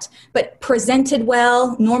handicapped, but presented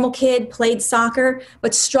well, normal kid, played soccer,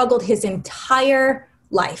 but struggled his entire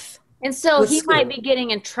life. And so he might be getting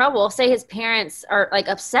in trouble. Say his parents are like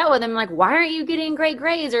upset with him, like, why aren't you getting great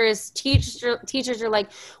grades? Or his teachers are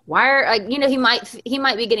like, why are, like, he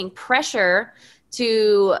might be getting pressure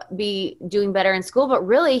to be doing better in school, but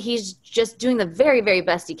really he's just doing the very, very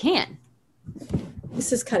best he can.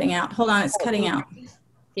 This is cutting out. Hold on, it's cutting out. Can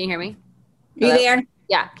you hear me? Are you there?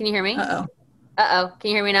 Yeah. Can you hear me? Uh-oh. Can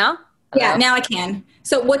you hear me now? Yeah, now I can.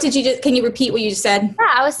 So can you repeat what you just said?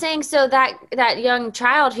 Yeah, I was saying, so that young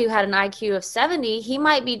child who had an IQ of 70, he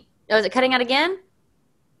might be, is it cutting out again?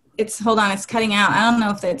 Hold on, it's cutting out. I don't know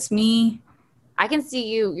if that's me. I can see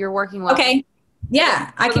you. You're working well. Okay.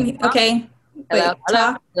 Yeah, I can. Okay. Hello,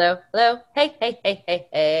 hello.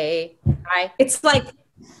 Hey. Hi. It's like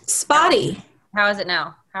spotty. How is it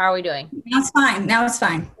now? How are we doing? Now it's fine. Now it's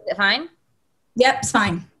fine. Is it fine? Yep, it's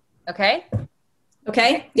fine. Okay.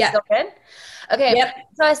 Okay. Yeah. Still good? Okay. Yep.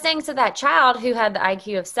 So I was saying to that child who had the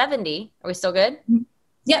IQ of 70, are we still good?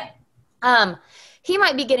 Yep. He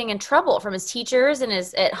might be getting in trouble from his teachers and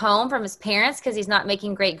at home from his parents because he's not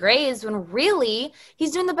making great grades when really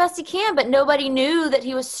he's doing the best he can, but nobody knew that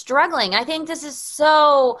he was struggling. I think this is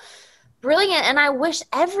so brilliant. And I wish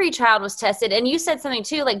every child was tested. And you said something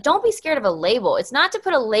too, like, don't be scared of a label. It's not to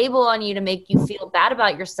put a label on you to make you feel bad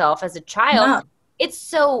about yourself as a child. No. It's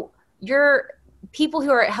so your people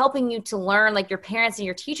who are helping you to learn, like your parents and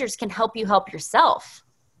your teachers, can help you help yourself.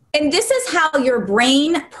 And this is how your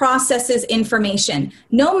brain processes information.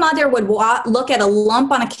 No mother would look at a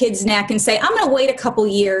lump on a kid's neck and say, I'm going to wait a couple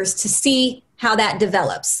years to see how that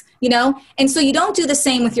develops, you know? And so you don't do the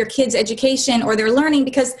same with your kids' education or their learning,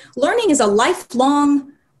 because learning is a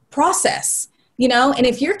lifelong process, you know? And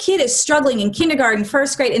if your kid is struggling in kindergarten,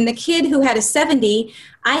 first grade, and the kid who had a 70,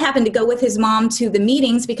 I happened to go with his mom to the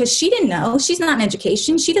meetings because she didn't know. She's not in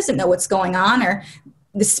education. She doesn't know what's going on or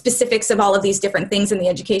the specifics of all of these different things in the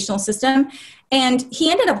educational system. And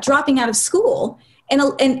he ended up dropping out of school. And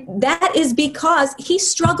that is because he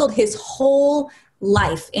struggled his whole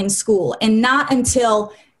life in school. And not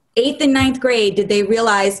until 8th and 9th grade did they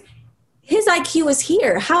realize his IQ is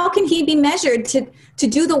here. How can he be measured to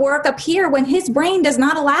do the work up here when his brain does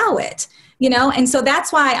not allow it? You know, and so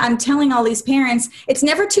that's why I'm telling all these parents, it's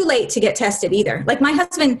never too late to get tested either. Like my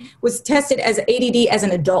husband was tested as ADD as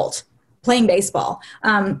an adult playing baseball.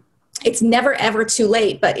 It's never, ever too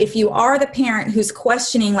late. But if you are the parent who's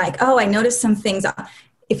questioning, like, oh, I noticed some things.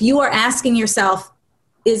 If you are asking yourself,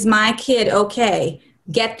 is my kid okay?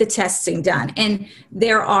 Get the testing done. And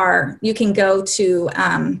you can go to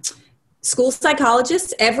school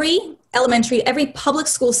psychologists. Every public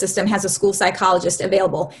school system has a school psychologist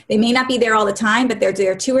available. They may not be there all the time, but they're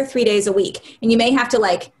there 2 or 3 days a week. And you may have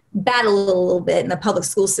to battle a little bit in the public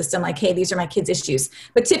school system, like, hey, these are my kids' issues.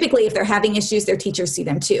 But typically, if they're having issues, their teachers see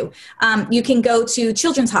them too. You can go to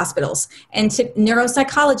children's hospitals and to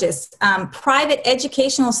neuropsychologists, private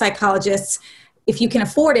educational psychologists. If you can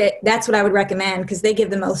afford it, that's what I would recommend, because they give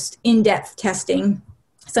the most in-depth testing.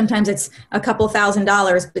 Sometimes it's a couple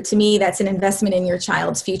 $1,000s, but to me, that's an investment in your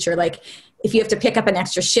child's future. Like, if you have to pick up an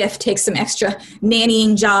extra shift, take some extra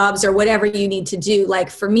nannying jobs or whatever you need to do. Like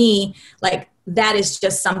for me, that is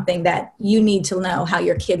just something that you need to know how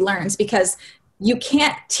your kid learns, because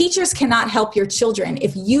teachers cannot help your children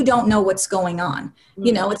if you don't know what's going on. Mm-hmm.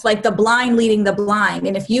 You know, it's like the blind leading the blind.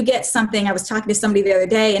 And if you get something, I was talking to somebody the other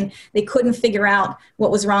day and they couldn't figure out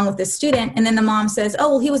what was wrong with this student. And then the mom says, oh,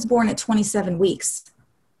 well, he was born at 27 weeks.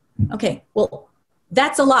 Okay, well,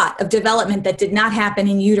 that's a lot of development that did not happen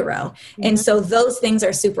in utero. Mm-hmm. And so those things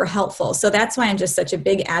are super helpful. So that's why I'm just such a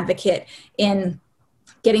big advocate in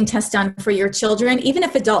getting tests done for your children, even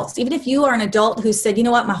if you are an adult who said, you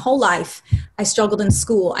know what, my whole life I struggled in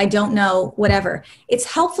school, I don't know, whatever. It's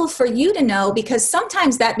helpful for you to know, because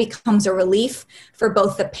sometimes that becomes a relief for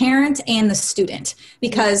both the parent and the student.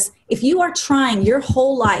 Because if you are trying your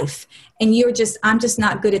whole life and I'm just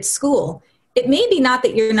not good at school, it may be not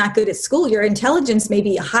that you're not good at school. Your intelligence may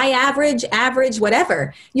be high average,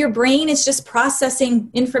 whatever. Your brain is just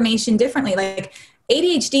processing information differently. Like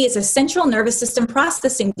ADHD is a central nervous system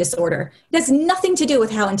processing disorder. It has nothing to do with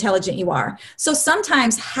how intelligent you are. So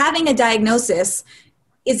sometimes having a diagnosis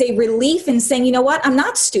is a relief in saying, you know what, I'm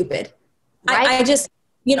not stupid. Right.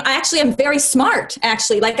 I actually am very smart,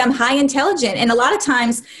 like I'm high intelligent. And a lot of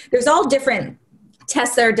times there's all different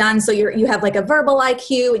tests that are done. So you have like a verbal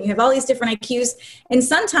IQ and you have all these different IQs. And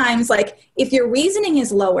sometimes if your reasoning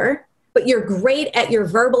is lower, but you're great at your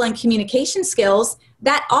verbal and communication skills,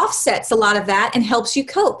 that offsets a lot of that and helps you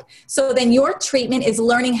cope. So then your treatment is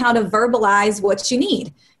learning how to verbalize what you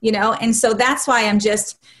need, you know? And so that's why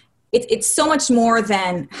it's so much more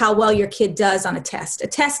than how well your kid does on a test. A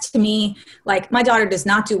test to me, my daughter does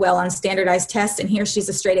not do well on standardized tests, and here she's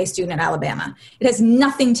a straight A student at Alabama. It has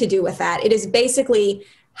nothing to do with that. It is basically,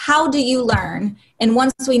 how do you learn? And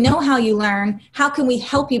once we know how you learn, how can we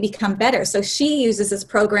help you become better? So she uses this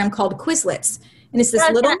program called Quizlets. And it's this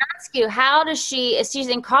little. I was going to ask you, how does if she's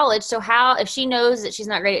in college, so if she knows that she's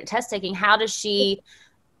not great at test taking, how does she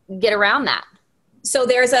get around that? So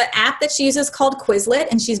there's an app that she uses called Quizlet,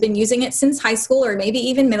 and she's been using it since high school or maybe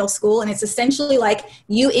even middle school. And it's essentially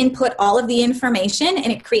you input all of the information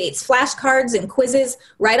and it creates flashcards and quizzes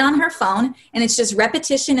right on her phone. And it's just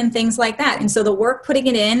repetition and things like that. And so the work putting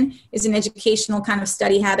it in is an educational kind of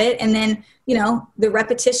study habit. And then the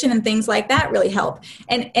repetition and things like that really help.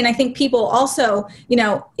 And I think people also,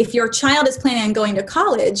 if your child is planning on going to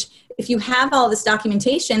college, if you have all this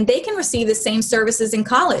documentation, they can receive the same services in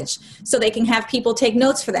college. So they can have people take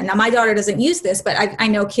notes for them. Now, my daughter doesn't use this, but I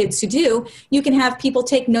know kids who do. You can have people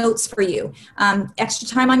take notes for you, extra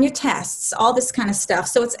time on your tests, all this kind of stuff.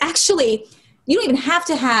 So it's actually, you don't even have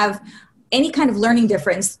to have any kind of learning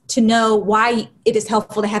difference to know why it is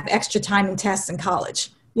helpful to have extra time in tests in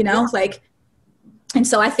college, and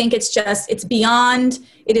so I think it's beyond,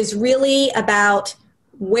 it is really about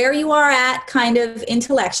where you are at kind of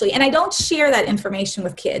intellectually. And I don't share that information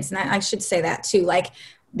with kids. And I should say that too. Like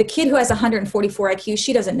the kid who has 144 IQ,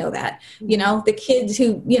 she doesn't know that. The kids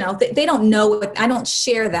who, they don't know it. I don't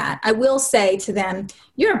share that. I will say to them,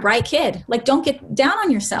 you're a bright kid. Like, don't get down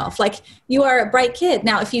on yourself. Like, you are a bright kid.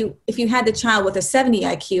 Now, if you had the child with a 70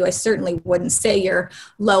 IQ, I certainly wouldn't say you're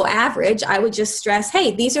low average. I would just stress,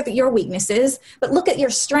 hey, these are your weaknesses, but look at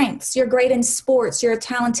your strengths. You're great in sports. You're a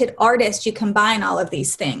talented artist. You combine all of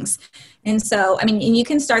these things. And so, and you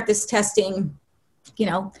can start this testing,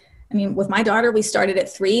 with my daughter, we started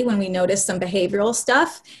at 3 when we noticed some behavioral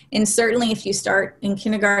stuff. And certainly if you start in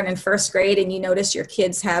kindergarten and first grade and you notice your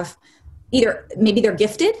kids have maybe they're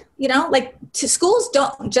gifted, schools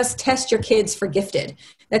don't just test your kids for gifted.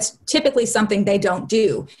 That's typically something they don't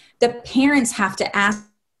do. The parents have to ask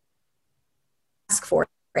for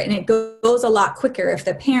it. And it goes a lot quicker if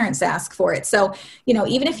the parents ask for it. So,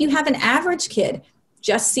 even if you have an average kid,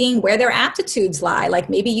 just seeing where their aptitudes lie, like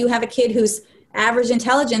maybe you have a kid who's average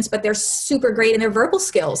intelligence, but they're super great in their verbal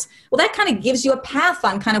skills. Well, that kind of gives you a path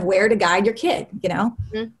on kind of where to guide your kid,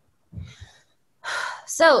 Mm-hmm.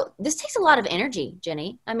 So this takes a lot of energy,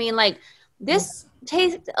 Jenny. This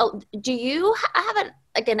takes, do you have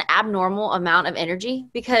an abnormal amount of energy?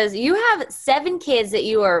 Because you have 7 kids that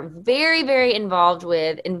you are very, very involved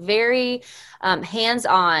with and very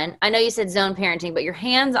hands-on. I know you said zone parenting, but you're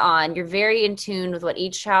hands-on. You're very in tune with what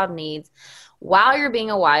each child needs. While you're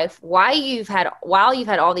being a wife, while you've had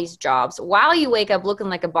all these jobs, while you wake up looking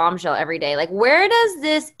like a bombshell every day, like where does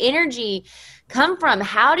this energy come from?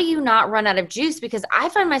 How do you not run out of juice? Because I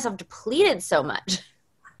find myself depleted so much.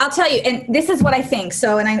 I'll tell you, and this is what I think.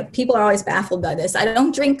 So, people are always baffled by this. I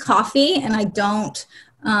don't drink coffee and I don't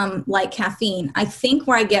like caffeine. I think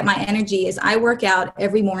where I get my energy is I work out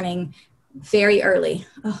every morning very early.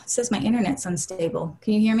 Oh, it says my internet's unstable.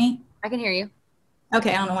 Can you hear me? I can hear you.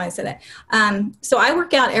 Okay, I don't know why I said that. So I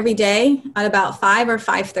work out every day at about 5 or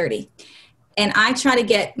 5:30. And I try to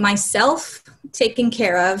get myself taken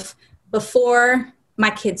care of before my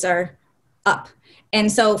kids are up. And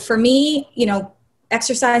so for me,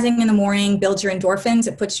 exercising in the morning builds your endorphins.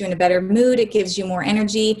 It puts you in a better mood. It gives you more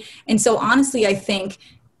energy. And so honestly, I think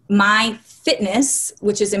my fitness,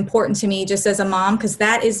 which is important to me just as a mom, because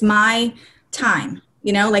that is my time,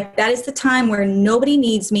 that is the time where nobody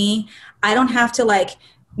needs me. I don't have to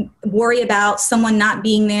worry about someone not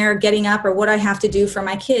being there, getting up, or what I have to do for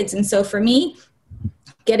my kids. And so for me,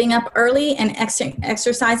 getting up early and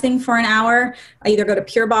exercising for an hour, I either go to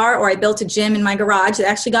Pure Barre or I built a gym in my garage that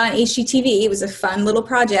actually got on HGTV. It was a fun little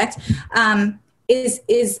project.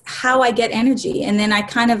 Is how I get energy. And then I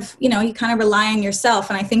kind of, you kind of rely on yourself.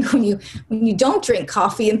 And I think when you don't drink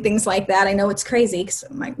coffee and things like that, I know it's crazy because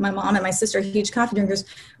my mom and my sister are huge coffee drinkers.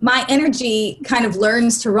 My energy kind of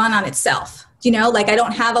learns to run on itself. I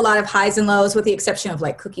don't have a lot of highs and lows with the exception of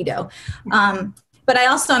cookie dough. But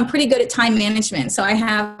I'm pretty good at time management. So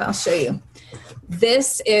I'll show you.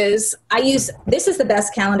 This is the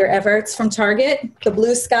best calendar ever. It's from Target, the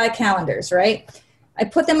Blue Sky calendars, right? I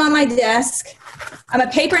put them on my desk. I'm a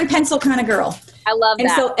paper and pencil kind of girl. I love that.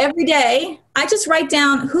 And so every day I just write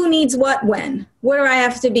down who needs what, when, where do I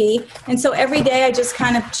have to be? And so every day I just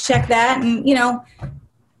kind of check that. And,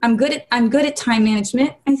 I'm good at time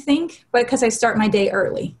management, I think, but because I start my day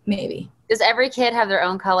early, maybe. Does every kid have their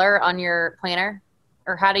own color on your planner?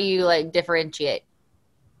 Or how do you differentiate?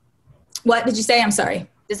 What did you say? I'm sorry.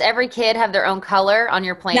 Does every kid have their own color on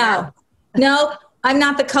your planner? No, I'm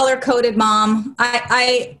not the color-coded mom.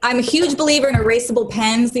 I'm a huge believer in erasable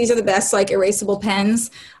pens. These are the best, erasable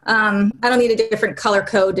pens. I don't need a different color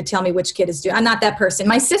code to tell me which kid is doing. I'm not that person.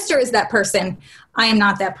 My sister is that person. I am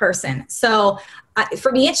not that person. So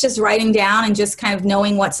for me, it's just writing down and just kind of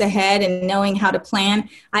knowing what's ahead and knowing how to plan.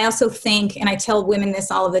 I also think, and I tell women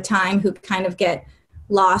this all of the time who kind of get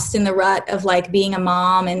lost in the rut of being a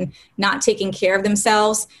mom and not taking care of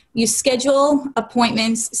themselves, you schedule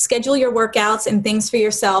appointments, schedule your workouts and things for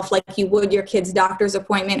yourself like you would your kid's doctor's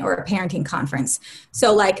appointment or a parenting conference.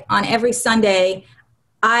 So on every Sunday,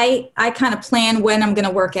 I kind of plan when I'm going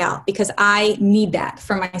to work out because I need that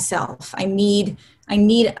for myself. I need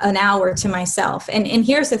an hour to myself. And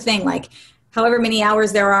here's the thing, like however many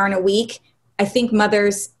hours there are in a week, I think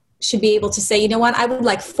mothers should be able to say, you know what, I would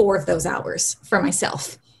like 4 of those hours for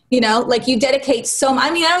myself. You know, like you dedicate I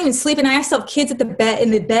don't even sleep, and I still have kids in the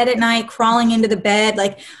bed at night, crawling into the bed.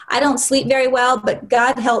 Like I don't sleep very well, but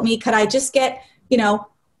God help me. Could I just get,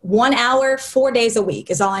 1 hour, 4 days a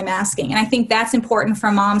week is all I'm asking. And I think that's important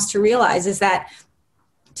for moms to realize, is that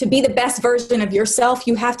to be the best version of yourself,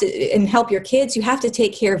 you have to, and help your kids, you have to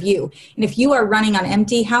take care of you. And if you are running on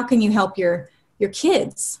empty, how can you help your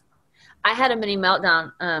kids? I had a mini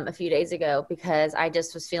meltdown a few days ago because I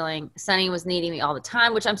just was feeling Sunny was needing me all the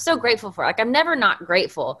time, which I'm so grateful for. Like I'm never not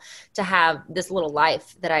grateful to have this little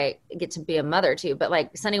life that I get to be a mother to, but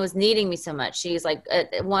like Sunny was needing me so much. She's like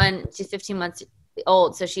she's 15 months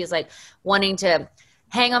old. So she's like wanting to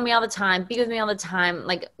hang on me all the time, be with me all the time,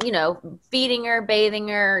 like, feeding her, bathing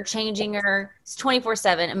her, changing her. It's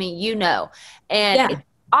 24/7. I mean, and it's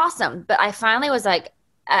awesome. But I finally was like,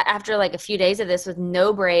 after like a few days of this with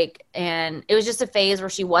no break, and it was just a phase where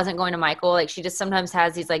she wasn't going to Michael. Like she just sometimes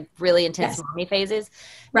has these like really intense mommy phases.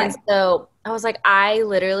 Right. And so I was like, I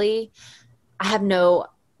have no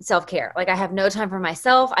self-care. Like I have no time for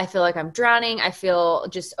myself. I feel like I'm drowning. I feel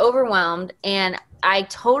just overwhelmed. And I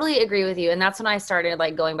totally agree with you. And that's when I started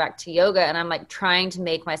like going back to yoga, and I'm like trying to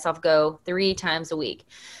make myself go 3 times a week,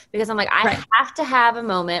 because I'm like, I have to have a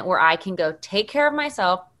moment where I can go take care of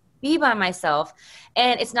myself, be by myself.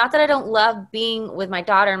 And it's not that I don't love being with my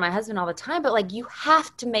daughter and my husband all the time, but like you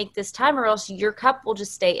have to make this time or else your cup will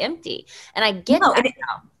just stay empty. And I get that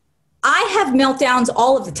now. I have meltdowns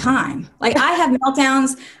all of the time. Like I have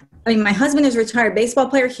meltdowns. I mean, my husband is a retired baseball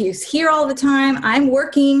player. He's here all the time. I'm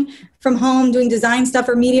working from home doing design stuff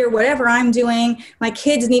or media or whatever I'm doing. My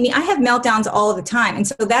kids need me. I have meltdowns all of the time. And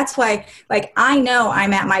so that's why, like, I know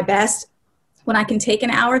I'm at my best when I can take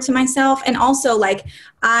an hour to myself. And also, like,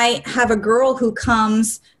 I have a girl who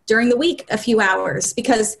comes during the week a few hours,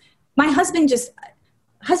 because my husband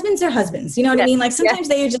husbands are husbands. You know what I mean? Like sometimes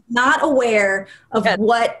they are just not aware of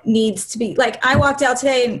what needs to be. Like I walked out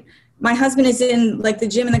today and my husband is in like the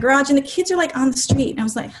gym in the garage and the kids are like on the street. And I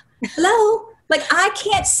was like, hello? Like I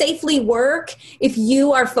can't safely work if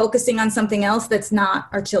you are focusing on something else that's not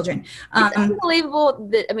our children. It's unbelievable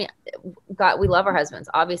that, I mean, God, we love our husbands,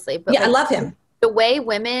 obviously. But I love him. The way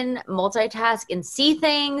women multitask and see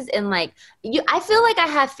things, and like I feel like I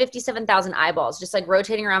have 57,000 eyeballs just like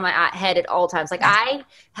rotating around my head at all times. Like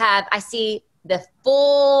I see the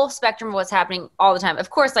full spectrum of what's happening all the time. Of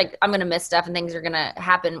course, like I'm going to miss stuff and things are going to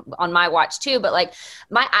happen on my watch too. But like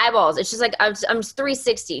my eyeballs, it's just like I'm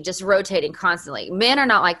 360 just rotating constantly. Men are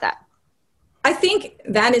not like that. I think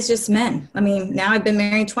that is just men. I mean, now I've been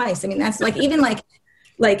married twice. I mean, that's like, even like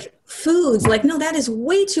foods, like, no, that is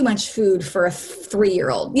way too much food for a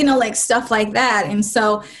 3-year-old, like stuff like that. And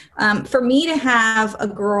so for me to have a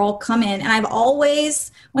girl come in, and I've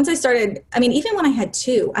always, once I started, I mean, even when I had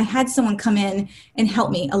 2, I had someone come in and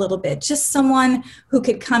help me a little bit, just someone who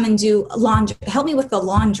could come and do laundry, help me with the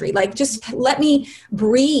laundry, like just let me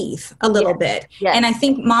breathe a little bit. Yes. And I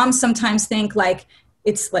think moms sometimes think like,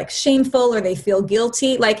 it's like shameful or they feel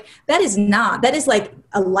guilty. Like that is like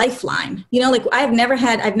a lifeline, like I've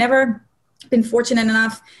never been fortunate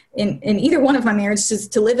enough in either one of my marriages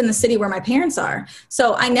to live in the city where my parents are.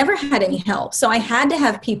 So I never had any help. So I had to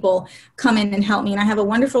have people come in and help me. And I have a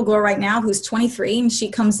wonderful girl right now who's 23, and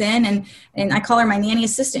she comes in and I call her my nanny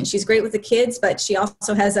assistant. She's great with the kids, but she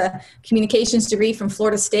also has a communications degree from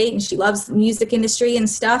Florida State, and she loves the music industry and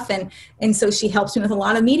stuff. And so she helps me with a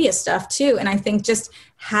lot of media stuff too. And I think just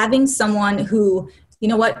having someone who,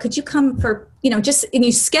 could you come for, and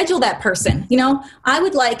you schedule that person, I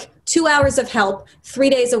would like 2 hours of help, 3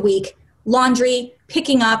 days a week, laundry,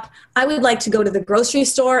 picking up. I would like to go to the grocery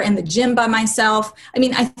store and the gym by myself. I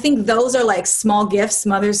mean, I think those are like small gifts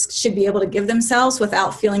mothers should be able to give themselves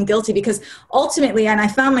without feeling guilty, because ultimately, and I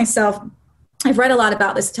found myself, I've read a lot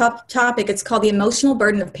about this topic. It's called the emotional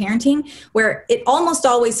burden of parenting, where it almost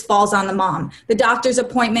always falls on the mom. The doctor's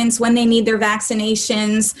appointments, when they need their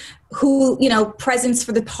vaccinations, presents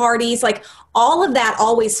for the parties, like all of that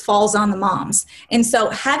always falls on the moms. And so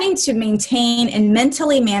having to maintain and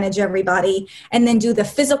mentally manage everybody, and then do the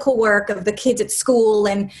physical work of the kids at school,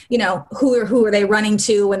 and, who are they running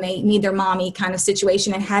to when they need their mommy kind of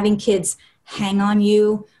situation, and having kids hang on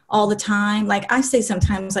you all the time. Like I say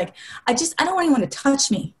sometimes, like, I don't want anyone to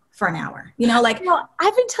touch me for an hour, Well,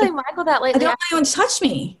 I've been telling Michael that lately. I don't want anyone to touch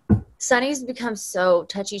me. Sunny's become so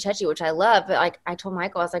touchy, which I love. But like I told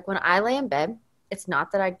Michael, I was like, when I lay in bed, it's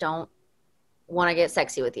not that I don't want to get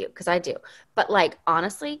sexy with you because I do. But like,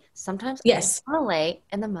 honestly, sometimes I just want to lay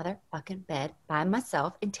in the motherfucking bed by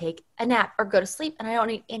myself and take a nap or go to sleep, and I don't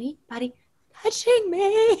need anybody touching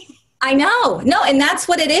me. I know. No, and that's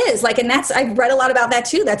what it is. Like, and I've read a lot about that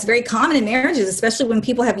too. That's very common in marriages, especially when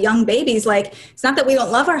people have young babies. Like, it's not that we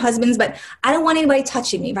don't love our husbands, but I don't want anybody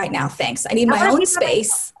touching me right now. Thanks. I need my own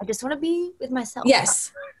space. I just want to be with myself.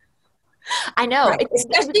 Yes. I know. Right.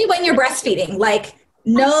 Especially when you're breastfeeding. Like,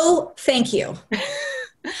 no, thank you.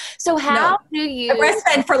 So how do you... I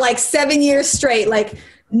breastfed for like 7 years straight. Like,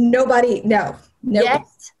 nobody, no.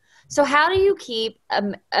 Yes. So how do you keep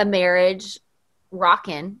a marriage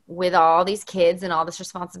rocking with all these kids and all this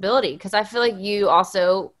responsibility? Because I feel like you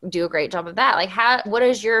also do a great job of that. Like, what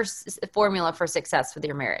is your formula for success with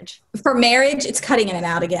your marriage? For marriage, it's cutting in and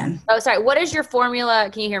out again. Oh, sorry. What is your formula?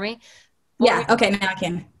 Can you hear me? Yeah. Okay. Now I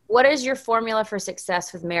can. What is your formula for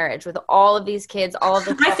success with marriage, with all of these kids, all of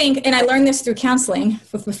the... I think, and I learned this through counseling,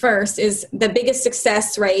 first, is the biggest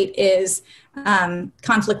success rate is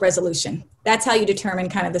conflict resolution. That's how you determine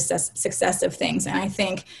kind of the success of things. And I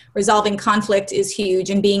think resolving conflict is huge,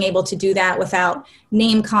 and being able to do that without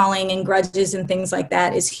name calling and grudges and things like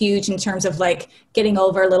that is huge in terms of like getting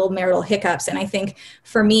over little marital hiccups. And I think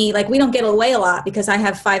for me, like, we don't get away a lot because I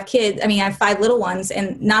have 5 kids. I mean, I have 5 little ones,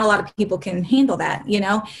 and not a lot of people can handle that, you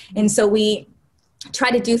know? And so we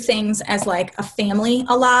try to do things as like a family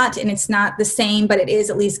a lot, and it's not the same, but it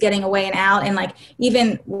is at least getting away and out. And like,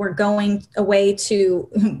 even we're going away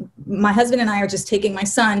to, my husband and I are just taking my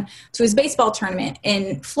son to his baseball tournament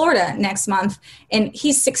in Florida next month, and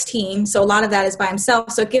he's 16. So a lot of that is by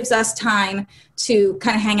himself. So it gives us time to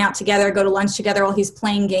kind of hang out together, go to lunch together while he's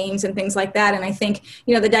playing games and things like that. And I think,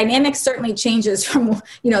 you know, the dynamic certainly changes from,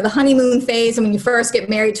 you know, the honeymoon phase and when you first get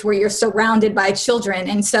married to where you're surrounded by children.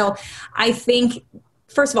 And so I think,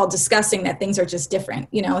 first of all, discussing that things are just different.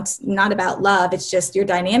 You know, it's not about love. It's just your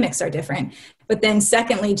dynamics are different. But then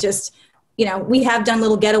secondly, just, you know, we have done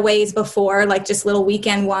little getaways before, like just little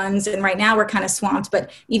weekend ones. And right now we're kind of swamped, but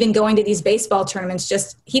even going to these baseball tournaments,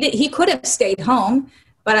 just, he could have stayed home,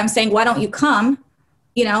 but I'm saying, why don't you come,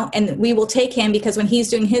 you know, and we will take him, because when he's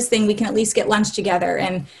doing his thing, we can at least get lunch together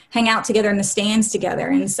and hang out together in the stands together.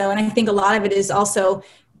 And so, and I think a lot of it is also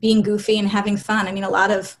being goofy and having fun. I mean, a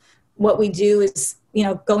lot of what we do is, you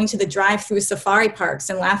know, going to the drive-through safari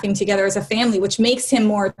parks and laughing together as a family, which makes him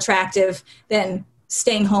more attractive than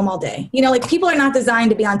staying home all day. You know, like, people are not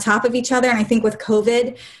designed to be on top of each other. And I think with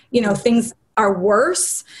COVID, you know, things are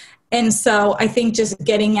worse. And so I think just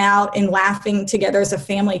getting out and laughing together as a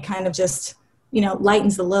family kind of just, you know,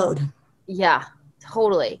 lightens the load. Yeah,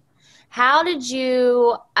 totally. How did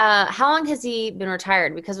you, how long has he been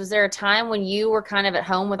retired? Because was there a time when you were kind of at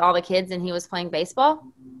home with all the kids and he was playing baseball?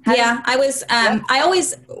 I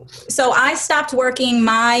was, so I stopped working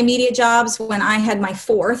my media jobs when I had my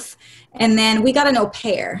 4th, and then we got an au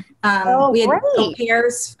pair. We had au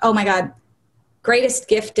pairs. Oh my God. Greatest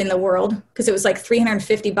gift in the world, because it was like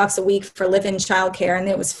 $350 a week for live-in childcare, and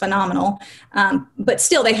it was phenomenal. But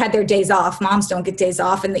still, they had their days off. Moms don't get days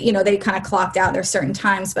off, and you know, they kind of clocked out their certain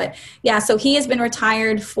times. But yeah, so he has been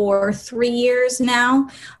retired for 3 years now.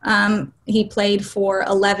 He played for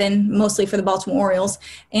 11, mostly for the Baltimore Orioles,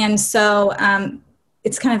 and so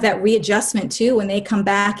it's kind of that readjustment too when they come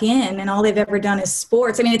back in, and all they've ever done is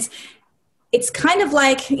sports. I mean, it's kind of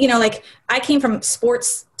like, you know, like, I came from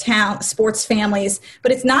sports families,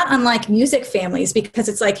 but it's not unlike music families, because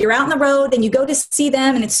it's like you're out on the road and you go to see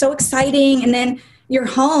them and it's so exciting. And then you're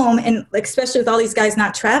home, and like, especially with all these guys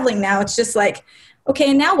not traveling now, it's just like, okay,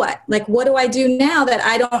 and now what? Like, what do I do now that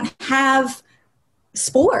I don't have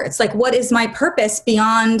sports? Like, what is my purpose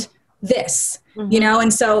beyond this? Mm-hmm. You know?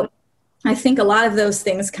 And so I think a lot of those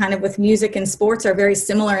things kind of with music and sports are very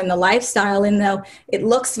similar in the lifestyle, and though it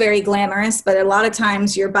looks very glamorous, but a lot of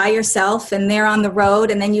times you're by yourself and they're on the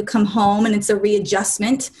road, and then you come home and it's a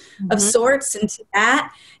readjustment of sorts into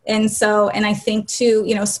that. And so, and I think too,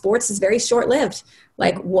 you know, sports is very short-lived.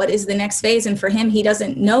 Like, what is the next phase? And for him, he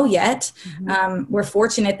doesn't know yet. We're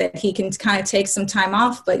fortunate that he can kind of take some time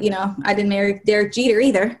off, but, you know, I didn't marry Derek Jeter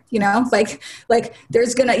either, you know, like you're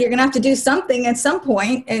going to have to do something at some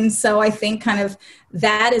point. And so I think kind of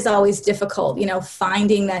that is always difficult, you know,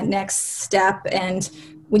 finding that next step. And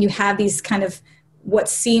when you have these kind of what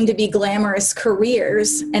seem to be glamorous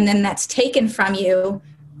careers, and then that's taken from you,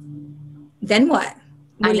 then what?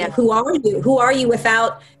 Who are you? Who are you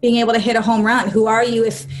without being able to hit a home run? Who are you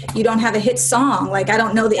if you don't have a hit song? Like, I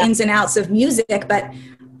don't know the ins and outs of music, but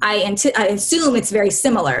I assume it's very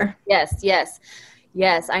similar. Yes.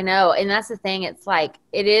 Yes, I know. And that's the thing. It's like,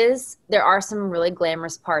 there are some really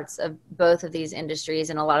glamorous parts of both of these industries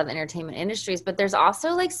and a lot of the entertainment industries, but there's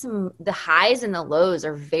also like the highs and the lows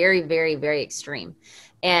are very, very, very extreme.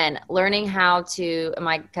 And learning how to, am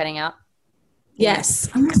I cutting out? Yes.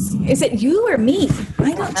 Is it you or me?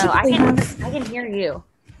 I don't know. I can hear you.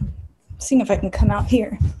 Seeing if I can come out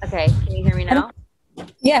here. Okay. Can you hear me now?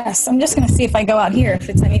 Yes. I'm just going to see if I go out here, if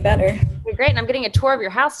it's any better. Okay, great. And I'm getting a tour of your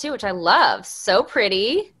house too, which I love. So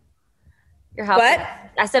pretty. Your house. What?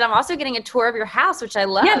 I said, I'm also getting a tour of your house, which I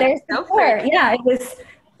love. Yeah, there's so the tour. Yeah,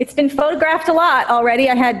 it's been photographed a lot already.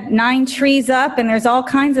 I had 9 trees up and there's all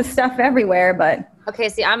kinds of stuff everywhere, but. Okay,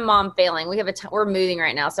 see, I'm mom failing. We're moving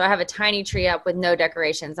right now, so I have a tiny tree up with no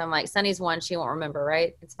decorations. I'm like, Sunny's one, she won't remember,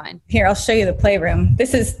 right? It's fine. Here, I'll show you the playroom.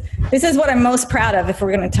 This is what I'm most proud of if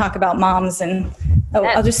we're going to talk about moms. And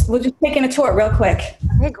we'll just take in a tour real quick.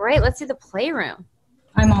 Okay, great. Let's see the playroom.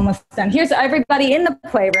 I'm almost done. Here's everybody in the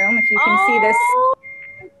playroom. If you can see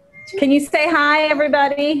this, can you say hi,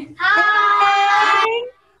 everybody? Hi.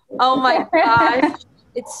 Oh my gosh,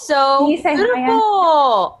 it's so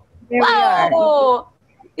beautiful. There we are.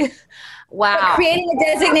 Wow. But creating a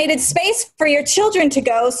designated space for your children to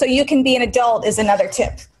go so you can be an adult is another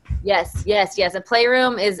tip. Yes. A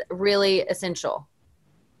playroom is really essential.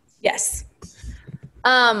 Yes.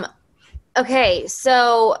 Okay,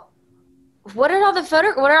 so what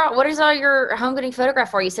is all your home goods photograph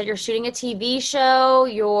for? You said you're shooting a TV show,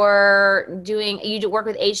 you work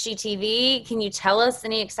with HGTV. Can you tell us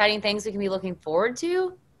any exciting things we can be looking forward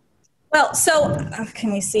to? Well, so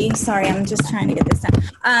can we see? Sorry, I'm just trying to get this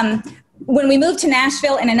done. When we moved to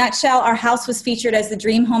Nashville, in a nutshell, our house was featured as the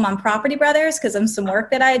dream home on Property Brothers because of some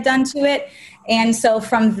work that I had done to it. And so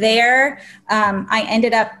from there, I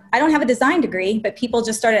ended up, I don't have a design degree, but people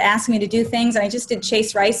just started asking me to do things. And I just did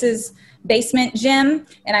Chase Rice's basement gym,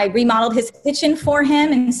 and I remodeled his kitchen for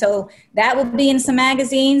him. And so that will be in some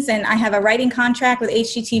magazines. And I have a writing contract with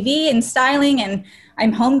HGTV and styling, and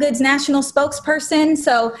I'm Home Goods national spokesperson.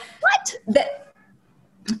 So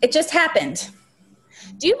it just happened.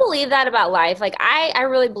 Do you believe that about life? Like, I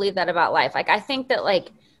really believe that about life. Like, I think that,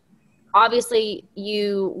 like, obviously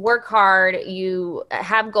you work hard, you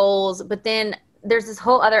have goals, but then there's this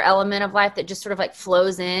whole other element of life that just sort of like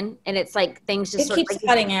flows in, and it's like things just keeps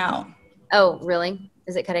cutting out. Oh, really?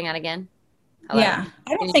 Is it cutting out again? Hello? Yeah.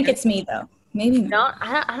 I don't think it's me though. Maybe not.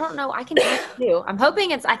 I don't know. I can hear you. I'm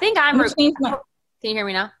hoping I think I'm. Can you hear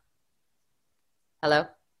me now? Hello?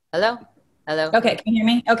 Okay. Can you hear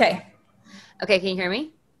me? Okay. Can you hear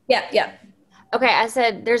me? Yeah. Okay. I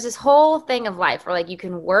said, there's this whole thing of life where like you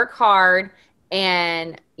can work hard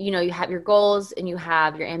and, you have your goals and you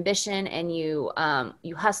have your ambition and you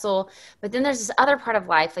hustle, but then there's this other part of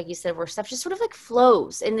life, like you said, where stuff just sort of like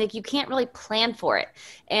flows and like you can't really plan for it.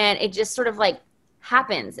 And it just sort of like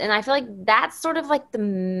happens. And I feel like that's sort of like the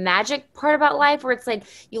magic part about life, where it's like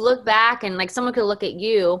you look back and like someone could look at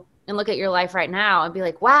you and look at your life right now and be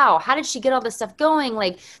like, wow, how did she get all this stuff going?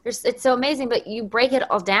 Like it's so amazing, but you break it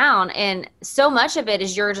all down. And so much of it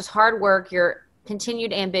is your just hard work, your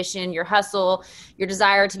continued ambition, your hustle, your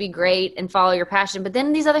desire to be great and follow your passion. But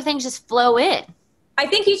then these other things just flow in. I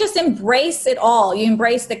think you just embrace it all. You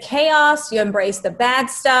embrace the chaos, you embrace the bad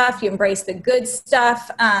stuff, you embrace the good stuff.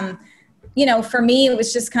 For me, it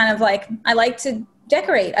was just kind of like, I like to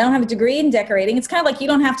decorate. I don't have a degree in decorating. It's kind of like you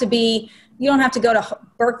don't have to go to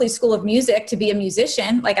Berklee School of Music to be a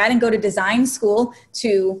musician. Like I didn't go to design school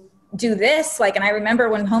to do this. Like, and I remember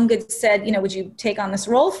when Home Goods said, would you take on this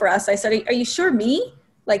role for us? I said, are you sure me?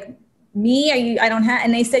 Like me? I don't have,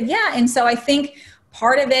 and they said, yeah. And so I think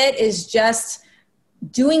part of it is just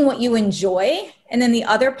doing what you enjoy. And then the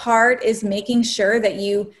other part is making sure that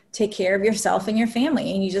you take care of yourself and your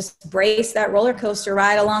family, and you just brace that roller coaster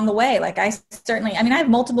ride along the way. Like I have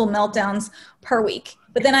multiple meltdowns per week,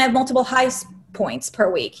 but then I have multiple high points per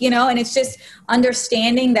week, and it's just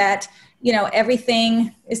understanding that,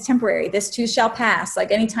 everything is temporary. This too shall pass.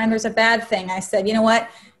 Like anytime there's a bad thing, I said, you know what,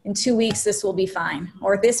 in 2 weeks, this will be fine.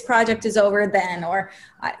 Or this project is over then, or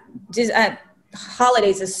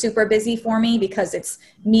holidays is super busy for me because it's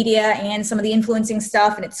media and some of the influencing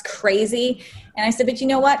stuff, and it's crazy. And I said, but you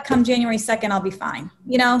know what, come January 2nd, I'll be fine.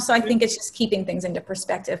 So I think it's just keeping things into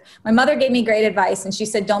perspective. My mother gave me great advice, and she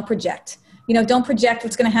said, don't project. Don't project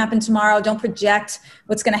what's going to happen tomorrow. Don't project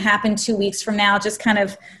what's going to happen 2 weeks from now. Just kind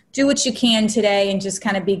of do what you can today and just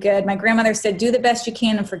kind of be good. My grandmother said, do the best you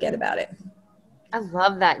can and forget about it. I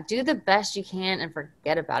love that. Do the best you can and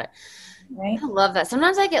forget about it. Right. I love that.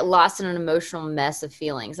 Sometimes I get lost in an emotional mess of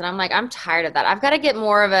feelings and I'm like, I'm tired of that. I've got to get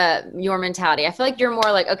more of your mentality. I feel like you're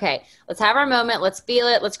more like, okay, let's have our moment. Let's feel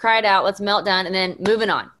it. Let's cry it out. Let's melt down and then moving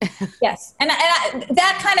on. Yes. And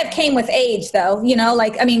that kind of came with age though,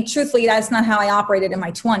 truthfully, that's not how I operated in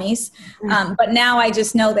my 20s. But now I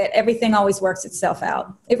just know that everything always works itself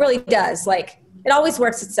out. It really does. Like it always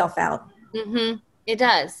works itself out. Mm-hmm. It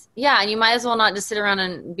does. Yeah. And you might as well not just sit around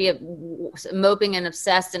and be moping and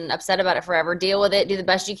obsessed and upset about it forever. Deal with it. Do the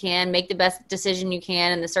best you can. Make the best decision you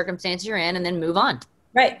can in the circumstance you're in and then move on.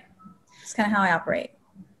 Right. That's kind of how I operate.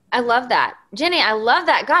 I love that. Jenny, I love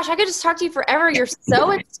that. Gosh, I could just talk to you forever. You're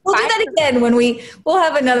so inspired. We'll do that again when we'll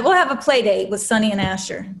have a play date with Sunny and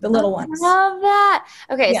Asher, the little ones. I love that.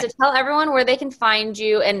 Okay. Yeah. So tell everyone where they can find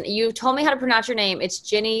you. And you told me how to pronounce your name. It's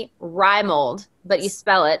Jenny Reimold, but you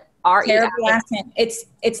spell it Terrible accent. It's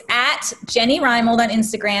at Jenny Reimold on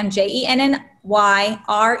Instagram, JennyReimold.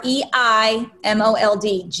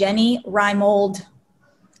 Jenny Reimold.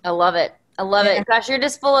 I love it. I love it. Gosh, you're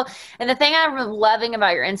just full of, and the thing I'm loving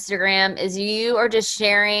about your Instagram is you are just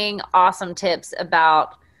sharing awesome tips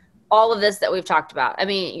about all of this that we've talked about. I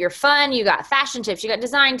mean, you're fun. You got fashion tips, you got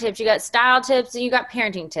design tips, you got style tips, and you got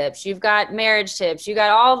parenting tips. You've got marriage tips. You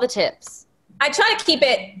got all the tips. I try to keep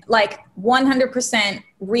it like 100%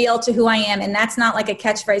 real to who I am. And that's not like a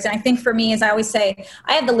catchphrase. And I think for me, as I always say,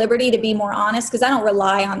 I have the liberty to be more honest because I don't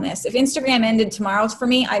rely on this. If Instagram ended tomorrow for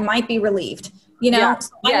me, I might be relieved. So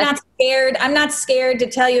I'm not scared. I'm not scared to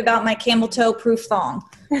tell you about my camel toe proof thong,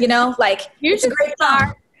 like it's a great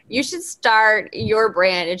thong. You should start your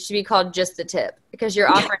brand. It should be called Just the Tip because you're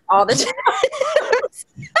offering all the tips.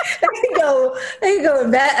 I can go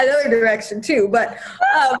in that another direction too. But,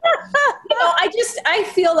 I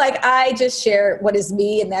feel like I just share what is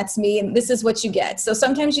me and that's me. And this is what you get. So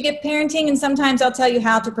sometimes you get parenting and sometimes I'll tell you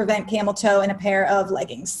how to prevent camel toe in a pair of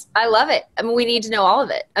leggings. I love it. I mean, we need to know all of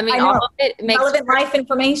it. I mean, all of it makes relevant life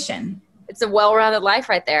information. It's a well-rounded life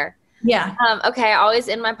right there. Yeah. Okay. I always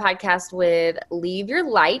end my podcast with leave your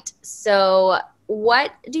light. So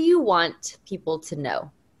what do you want people to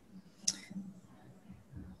know?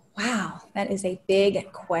 Wow. That is a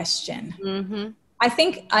big question. Mm-hmm. I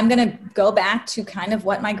think I'm going to go back to kind of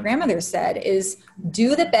what my grandmother said is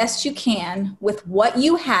do the best you can with what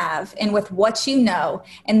you have and with what you know,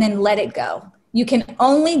 and then let it go. You can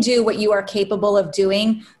only do what you are capable of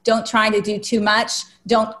doing. Don't try to do too much.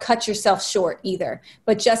 Don't cut yourself short either,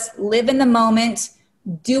 but just live in the moment,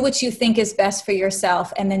 do what you think is best for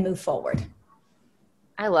yourself, and then move forward.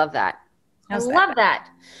 I love that. I love that.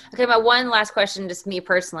 Okay, my one last question, just me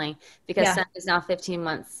personally, because son is now 15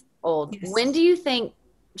 months old. Yes. When do you think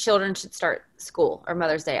children should start school or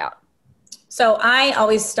Mother's Day out? So I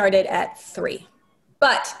always started at 3.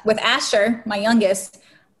 But with Asher, my youngest,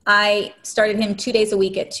 I started him 2 days a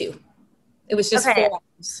week at 2. It was just 4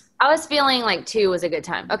 hours. I was feeling like 2 was a good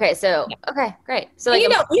time. Okay, so okay, great. So like,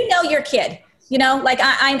 you know your kid. Like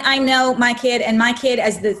I know my kid, and my kid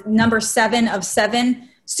as the number 7 of 7,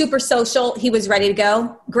 super social. He was ready to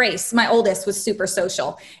go. Grace, my oldest, was super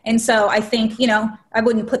social. And so I think, I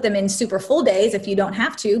wouldn't put them in super full days if you don't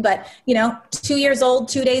have to, but 2 years old,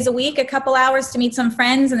 2 days a week, a couple hours to meet some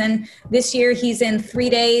friends. And then this year he's in 3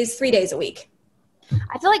 days a week.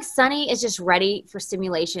 I feel like Sunny is just ready for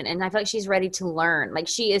stimulation, and I feel like she's ready to learn. Like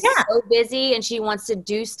she is so busy and she wants to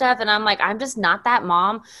do stuff, and I'm like, I'm just not that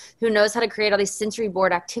mom who knows how to create all these sensory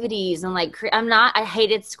board activities. And like, I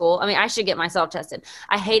hated school. I mean, I should get myself tested.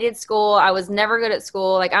 I hated school. I was never good at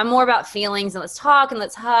school. Like I'm more about feelings and let's talk and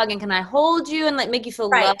let's hug and can I hold you and like make you feel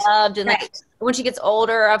loved and like. When she gets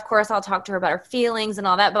older, of course, I'll talk to her about her feelings and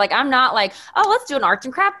all that. But like, I'm not like, oh, let's do an arts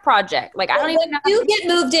and craft project. Like, I don't even know. When you get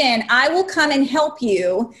moved in, I will come and help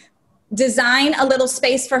you design a little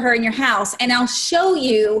space for her in your house. And I'll show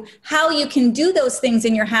you how you can do those things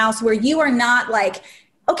in your house where you are not like,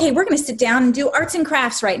 okay, we're going to sit down and do arts and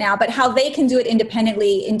crafts right now, but how they can do it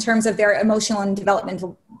independently in terms of their emotional and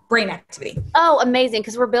developmental brain activity. Oh, amazing.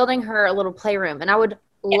 Because we're building her a little playroom, and I would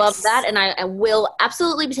love that, and I will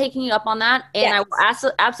absolutely be taking you up on that, and I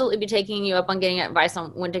will absolutely be taking you up on getting advice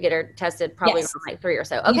on when to get her tested, probably around like 3 or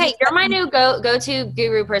so. Okay, you're my new go-to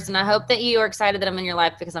guru person. I hope that you are excited that I'm in your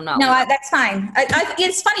life because I'm not. No, that's fine.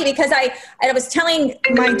 It's funny because I was telling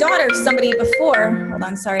my daughter somebody before. Hold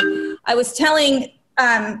on, sorry. I was telling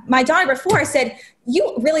my daughter before. I said,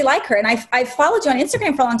 you really like her. And I followed you on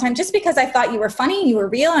Instagram for a long time just because I thought you were funny and you were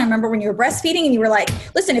real. And I remember when you were breastfeeding and you were like,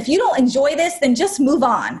 listen, if you don't enjoy this, then just move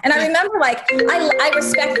on. And I remember like, I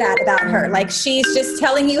respect that about her. Like she's just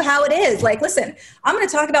telling you how it is. Like, listen, I'm going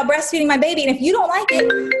to talk about breastfeeding my baby. And if you don't like it,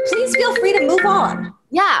 please feel free to move on.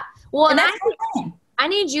 Yeah. Well, and that's I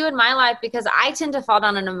need you in my life because I tend to fall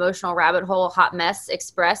down an emotional rabbit hole, hot mess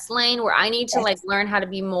express lane where I need to like learn how to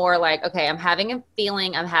be more like, okay, I'm having a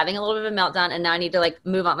feeling, I'm having a little bit of a meltdown, and now I need to like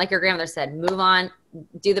move on. Like your grandmother said, move on,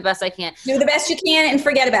 do the best I can. Do the best you can and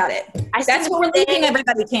forget about it. That's what we're leaving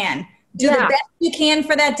everybody can. Do the best you can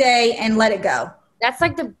for that day and let it go. That's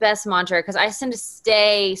like the best mantra because I tend to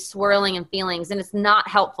stay swirling in feelings and it's not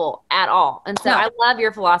helpful at all. And so I love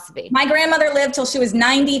your philosophy. My grandmother lived till she was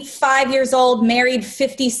 95 years old, married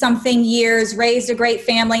 50 something years, raised a great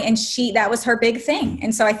family. And that was her big thing.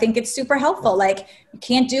 And so I think it's super helpful. Like you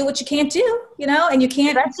can't do what you can't do, you know, and you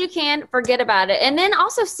can't. Best you can, forget about it. And then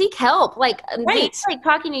also seek help. Like, like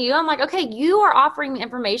talking to you, I'm like, okay, you are offering me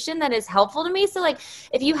information that is helpful to me. So like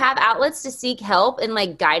if you have outlets to seek help and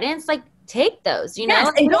like guidance, like take those, you know?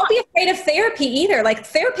 Yes, and don't be afraid of therapy either. Like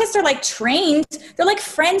therapists are like trained. They're like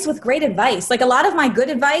friends with great advice. Like a lot of my good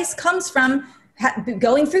advice comes from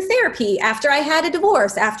going through therapy after I had a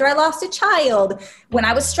divorce, after I lost a child, when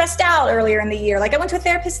I was stressed out earlier in the year. Like I went to a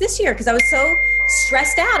therapist this year because I was so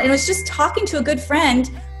stressed out, and it was just talking to a good friend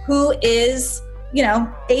who is, you know,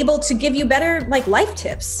 able to give you better like life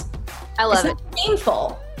tips. I love it. It's not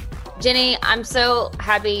painful. Jenny, I'm so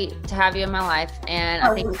happy to have you in my life, and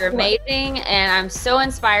I think you're amazing, and I'm so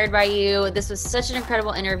inspired by you. This was such an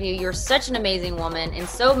incredible interview. You're such an amazing woman in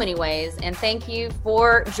so many ways, and thank you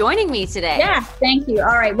for joining me today. Yeah, thank you.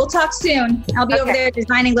 All right, we'll talk soon. I'll be over there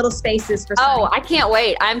designing little spaces for Sunny. Oh, I can't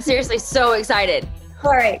wait. I'm seriously so excited.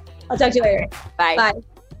 All right, I'll talk to you later. Bye. Bye.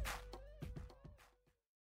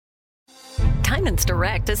 Diamonds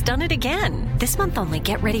Direct has done it again. This month only,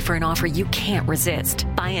 get ready for an offer you can't resist.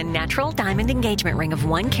 Buy a natural diamond engagement ring of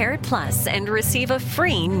 1 carat plus and receive a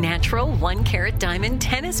free natural 1 carat diamond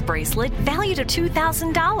tennis bracelet valued at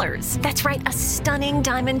 $2,000. That's right, a stunning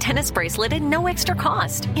diamond tennis bracelet at no extra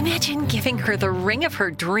cost. Imagine giving her the ring of her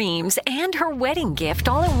dreams and her wedding gift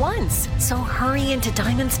all at once. So hurry into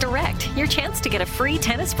Diamonds Direct. Your chance to get a free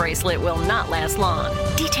tennis bracelet will not last long.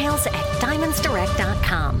 Details at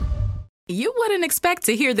diamondsdirect.com. You wouldn't expect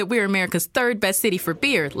to hear that we're America's 3rd best city for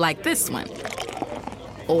beer like this one.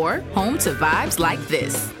 Or home to vibes like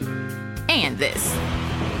this. And this.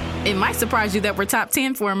 It might surprise you that we're top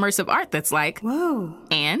 10 for immersive art that's like, whoa.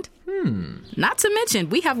 And, not to mention,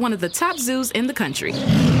 we have one of the top zoos in the country.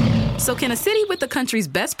 So can a city with the country's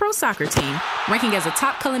best pro soccer team, ranking as a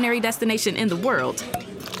top culinary destination in the world,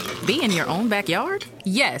 be in your own backyard?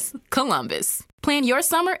 Yes, Columbus. Plan your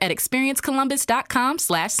summer at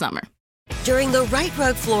experiencecolumbus.com/summer. During the Right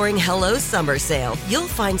Rug Flooring Hello Summer Sale, you'll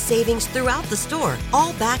find savings throughout the store,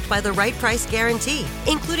 all backed by the right price guarantee,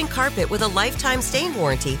 including carpet with a lifetime stain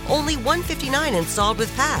warranty, only $159 installed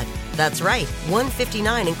with pad. That's right,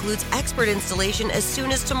 $159 includes expert installation as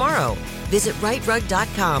soon as tomorrow. Visit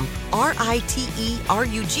rightrug.com,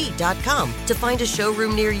 RITERUG.com to find a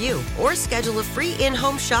showroom near you or schedule a free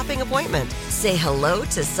in-home shopping appointment. Say hello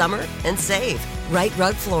to summer and save. Right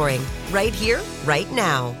Rug Flooring, right here, right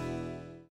now.